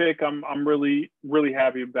pick I'm really, really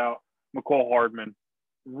happy about, McCole Hardman.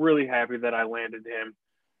 Really happy that I landed him.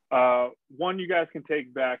 One you guys can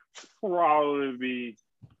take back probably be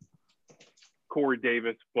Corey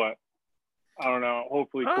Davis, but I don't know.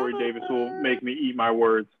 Hopefully Corey Davis will make me eat my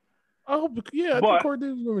words. I think Corey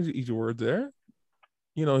Davis will eat your words there.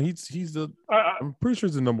 He's the. I'm pretty sure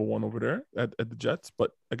he's the number one over there at the Jets.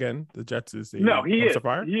 But again, the Jets is dumpster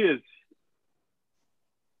fire. He is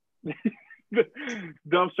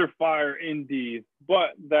dumpster fire indeed. But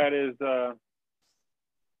that is.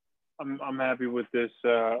 I'm happy with this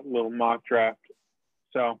little mock draft.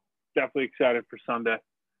 So definitely excited for Sunday.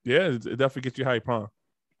 Yeah, it definitely gets you hype, huh?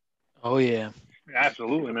 Oh yeah.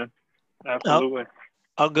 Absolutely, man. Absolutely.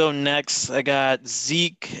 I'll go next. I got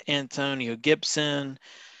Zeke, Antonio Gibson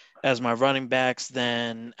as my running backs,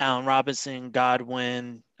 then Allen Robinson,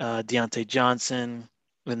 Godwin, Deontay Johnson.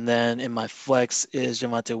 And then in my flex is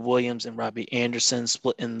Javonte Williams and Robbie Anderson,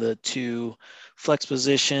 split in the 2 flex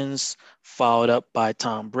positions, followed up by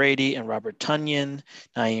Tom Brady and Robert Tonyan,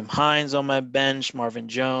 Nyheim Hines on my bench, Marvin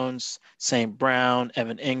Jones, St. Brown,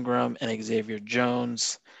 Evan Ingram, and Xavier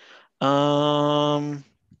Jones.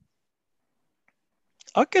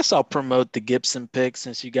 I guess I'll promote the Gibson pick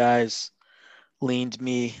since you guys leaned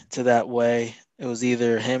me to that way. It was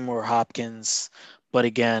either him or Hopkins. But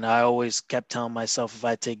again, I always kept telling myself if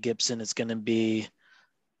I take Gibson, it's going to be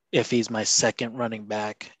if he's my second running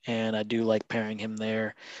back. And I do like pairing him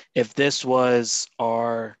there. If this was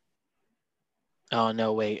our Oh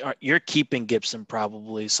no, wait. You're keeping Gibson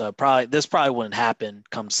probably, so this probably wouldn't happen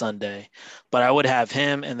come Sunday. But I would have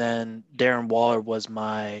him, and then Darren Waller would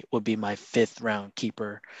be my 5th round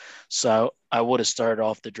keeper. So I would have started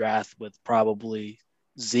off the draft with probably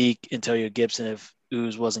Zeke, Antonio Gibson if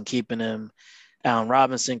Ooze wasn't keeping him, Allen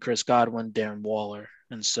Robinson, Chris Godwin, Darren Waller,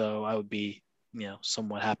 and so I would be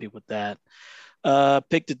somewhat happy with that.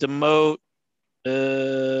 Picked to demote.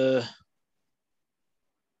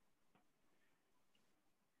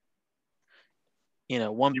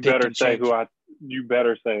 One you pick better can say change. You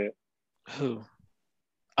better say it. Who?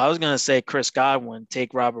 I was gonna say Chris Godwin,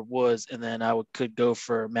 take Robert Woods, and then I could go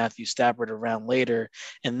for Matthew Stafford around later,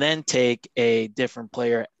 and then take a different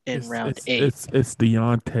player in round 8. It's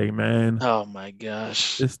Deontay, man. Oh my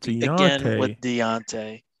gosh! It's Deontay. Again with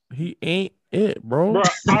Deontay. He ain't it, bro.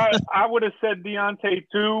 I would have said Deontay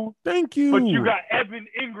too. Thank you. But you got Evan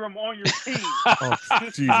Ingram on your team. Oh,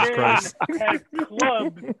 Jesus Christ. Has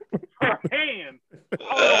clubs per hand.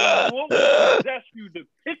 What would possess you to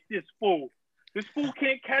pick this fool? This fool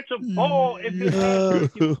can't catch a ball if it has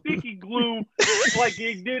sticky glue like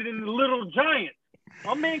it did in the Little Giant.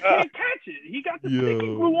 My man can't catch it. He got the sticky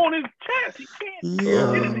glue on his chest. He can't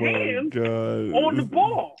get his hands on the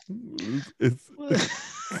ball.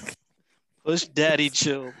 Push Daddy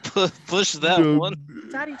chill. Push that one.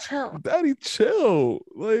 Daddy chill. Daddy chill.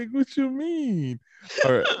 Like, what you mean?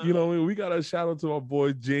 All right. We got a shout out to our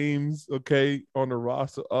boy James, okay, on the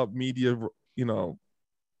Roster Up Media,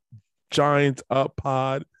 Giants Up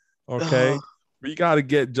Pod, okay? We got to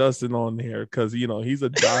get Justin on here because, he's a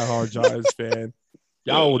diehard Giants fan.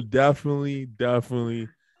 Y'all will definitely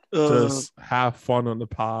just have fun on the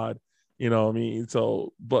pod. You know what I mean?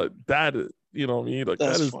 So, but that is, like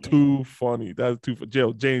that is funny. Too funny. That's too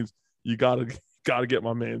funny. James, you gotta get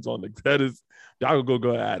my man's on. That is, y'all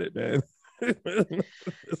go at it, man.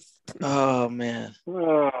 Oh man.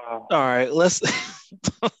 All right,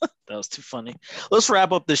 that was too funny. Let's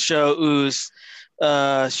wrap up the show. Ooze.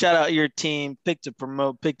 Shout out your team. Pick to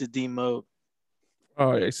promote, pick to demote.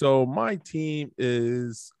 All right. So my team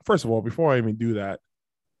is, first of all, before I even do that,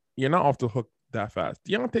 you're not off the hook that fast.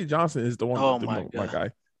 Deontay Johnson is the one to demote, my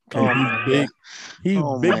guy. Okay, he's big. He's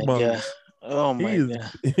big buns. Oh my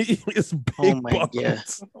god. He is big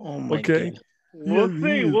buns. Oh my okay. God.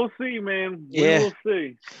 We'll see, man. Yeah. We'll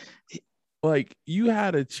see. Like, you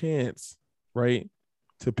had a chance, right,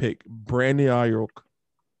 to pick Brandon Ayuk.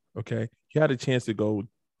 Okay. You had a chance to go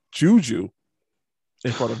Juju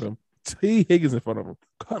in front of him, T. Higgins in front of him,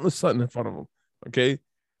 Cutler Sutton in front of him. Okay.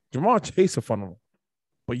 Jamar Chase in front of him.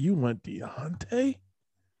 But you went Deontay?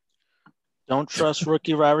 Don't trust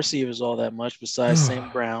rookie wide receivers all that much besides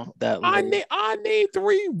St. Brown. I named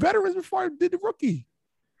 3 veterans before I did the rookie.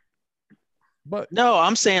 But no,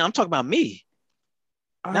 I'm talking about me.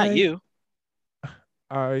 Not you.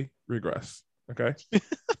 I regress. Okay.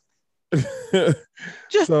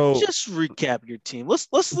 just recap your team. Let's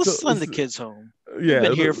send the kids home. Yeah. We've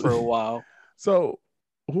been here for a while. So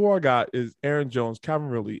who I got is Aaron Jones, Calvin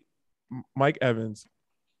Ridley, Mike Evans,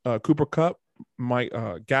 Cooper Kupp, Mike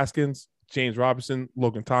Gaskins, James Robinson,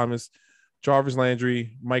 Logan Thomas, Jarvis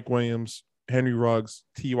Landry, Mike Williams, Henry Ruggs,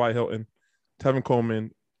 T.Y. Hilton, Tevin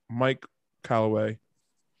Coleman, Mike Callaway,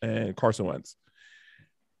 and Carson Wentz.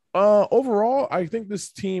 Overall, I think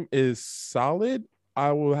this team is solid.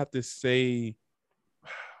 I will have to say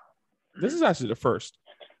this is actually the first.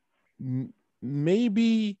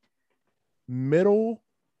 Maybe middle,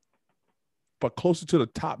 but closer to the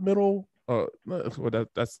top middle. That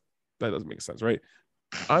doesn't make sense, right?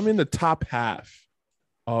 I'm in the top half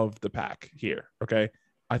of the pack here. Okay.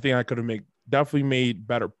 I think I could have definitely made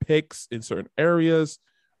better picks in certain areas.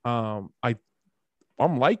 I'm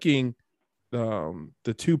liking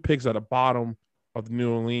the 2 picks at the bottom of the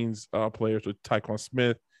New Orleans players with Tyquan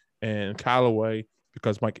Smith and Callaway,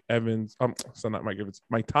 because Mike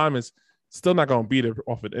Thomas still not going to beat it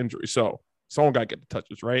off an injury. So someone got to get the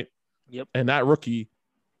touches, right? Yep. And that rookie,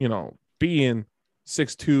 being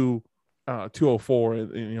 6'2", 204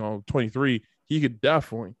 and 23, he could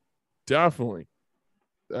definitely,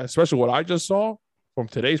 especially what I just saw from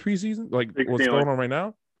today's preseason, like what's going on right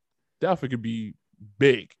now, definitely could be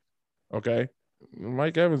big. Okay,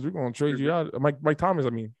 Mike Evans, we're gonna trade you out. Mike Thomas,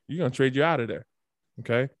 you're gonna trade you out of there.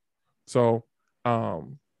 Okay, so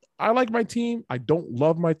I like my team. I don't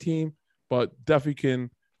love my team, but definitely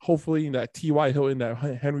can. Hopefully, that T.Y. Hilton, that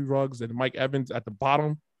Henry Ruggs, and Mike Evans at the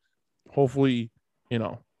bottom. Hopefully,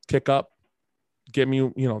 kick up, get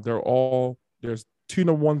me. There's 2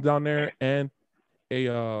 number 1s down there and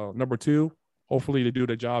a number 2. Hopefully, they do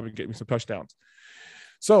their job and get me some touchdowns.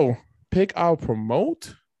 So, I'll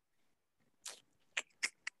promote.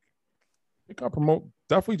 think I'll promote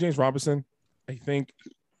definitely James Robinson. I think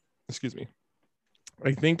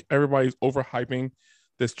everybody's overhyping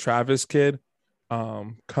this Travis kid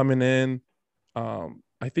coming in.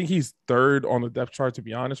 I think he's third on the depth chart, to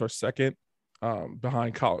be honest, or second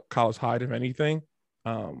behind Carlos Hyde, if anything.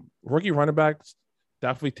 Rookie running backs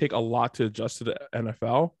definitely take a lot to adjust to the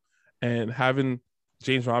NFL, and having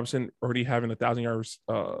James Robinson already having 1,000 yards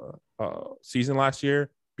season last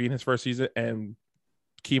year, being his first season, and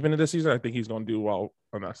keeping it this season, I think he's going to do well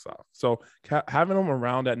on that stuff. So having him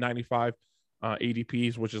around at 95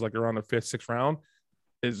 ADPs, which is like around the 5th, 6th round,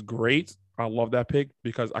 is great. I love that pick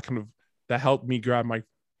because that helped me grab my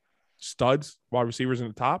studs, wide receivers in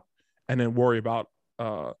the top, and then worry about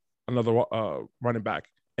another running back,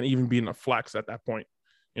 and even being a flex at that point.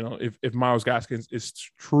 You know, if Myles Gaskins is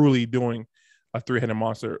truly doing a 3-headed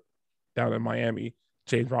monster down in Miami,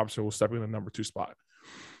 James Robinson will step in the number 2 spot.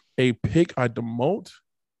 A pick I demote.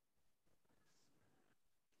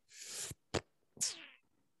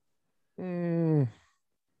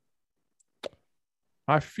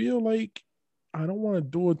 I feel like I don't want to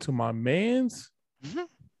do it to my mans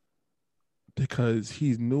because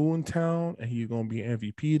he's new in town and he's going to be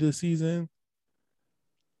MVP this season.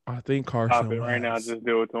 I think Carson Stop it Wentz. right now. Just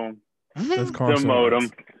do it to him. That's Carson Demote Wentz.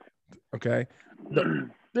 him. Okay.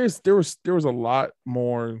 There was a lot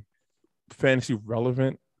more fantasy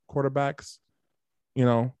relevant quarterbacks, you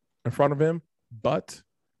know, in front of him. But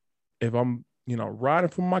if I'm, you know, riding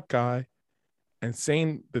for my guy and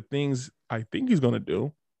saying the things I think he's going to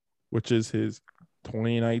do, which is his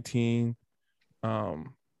 2017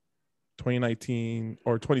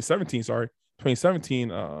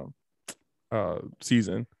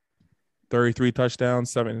 season, 33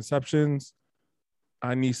 touchdowns, 7 interceptions.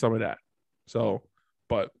 I need some of that. So,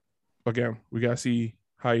 but again, we got to see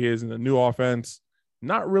how he is in the new offense.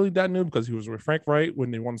 Not really that new because he was with Frank Wright when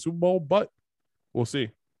they won the Super Bowl, but we'll see.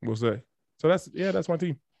 We'll see. So that's my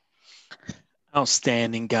team.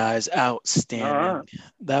 Outstanding, guys. Outstanding.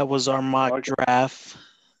 That was our mock draft.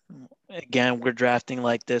 Again, we're drafting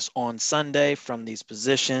like this on Sunday from these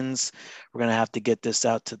positions. We're going to have to get this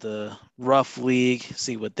out to the Rough League,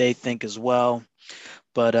 see what they think as well.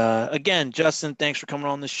 But again, Justin, thanks for coming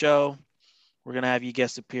on the show. We're going to have you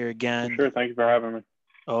guest appear again. Sure. Thank you for having me.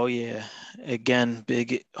 Oh, yeah. Again,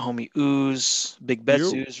 big homie Ooze, Big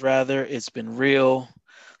Bets Ooze, rather. It's been real.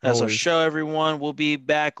 That's our show, everyone. We'll be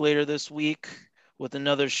back later this week with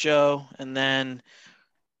another show. And then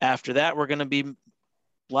after that, we're going to be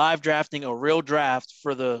live drafting a real draft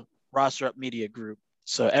for the Roster Up Media Group.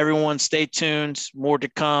 So everyone stay tuned. More to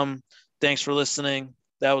come. Thanks for listening.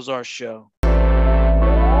 That was our show.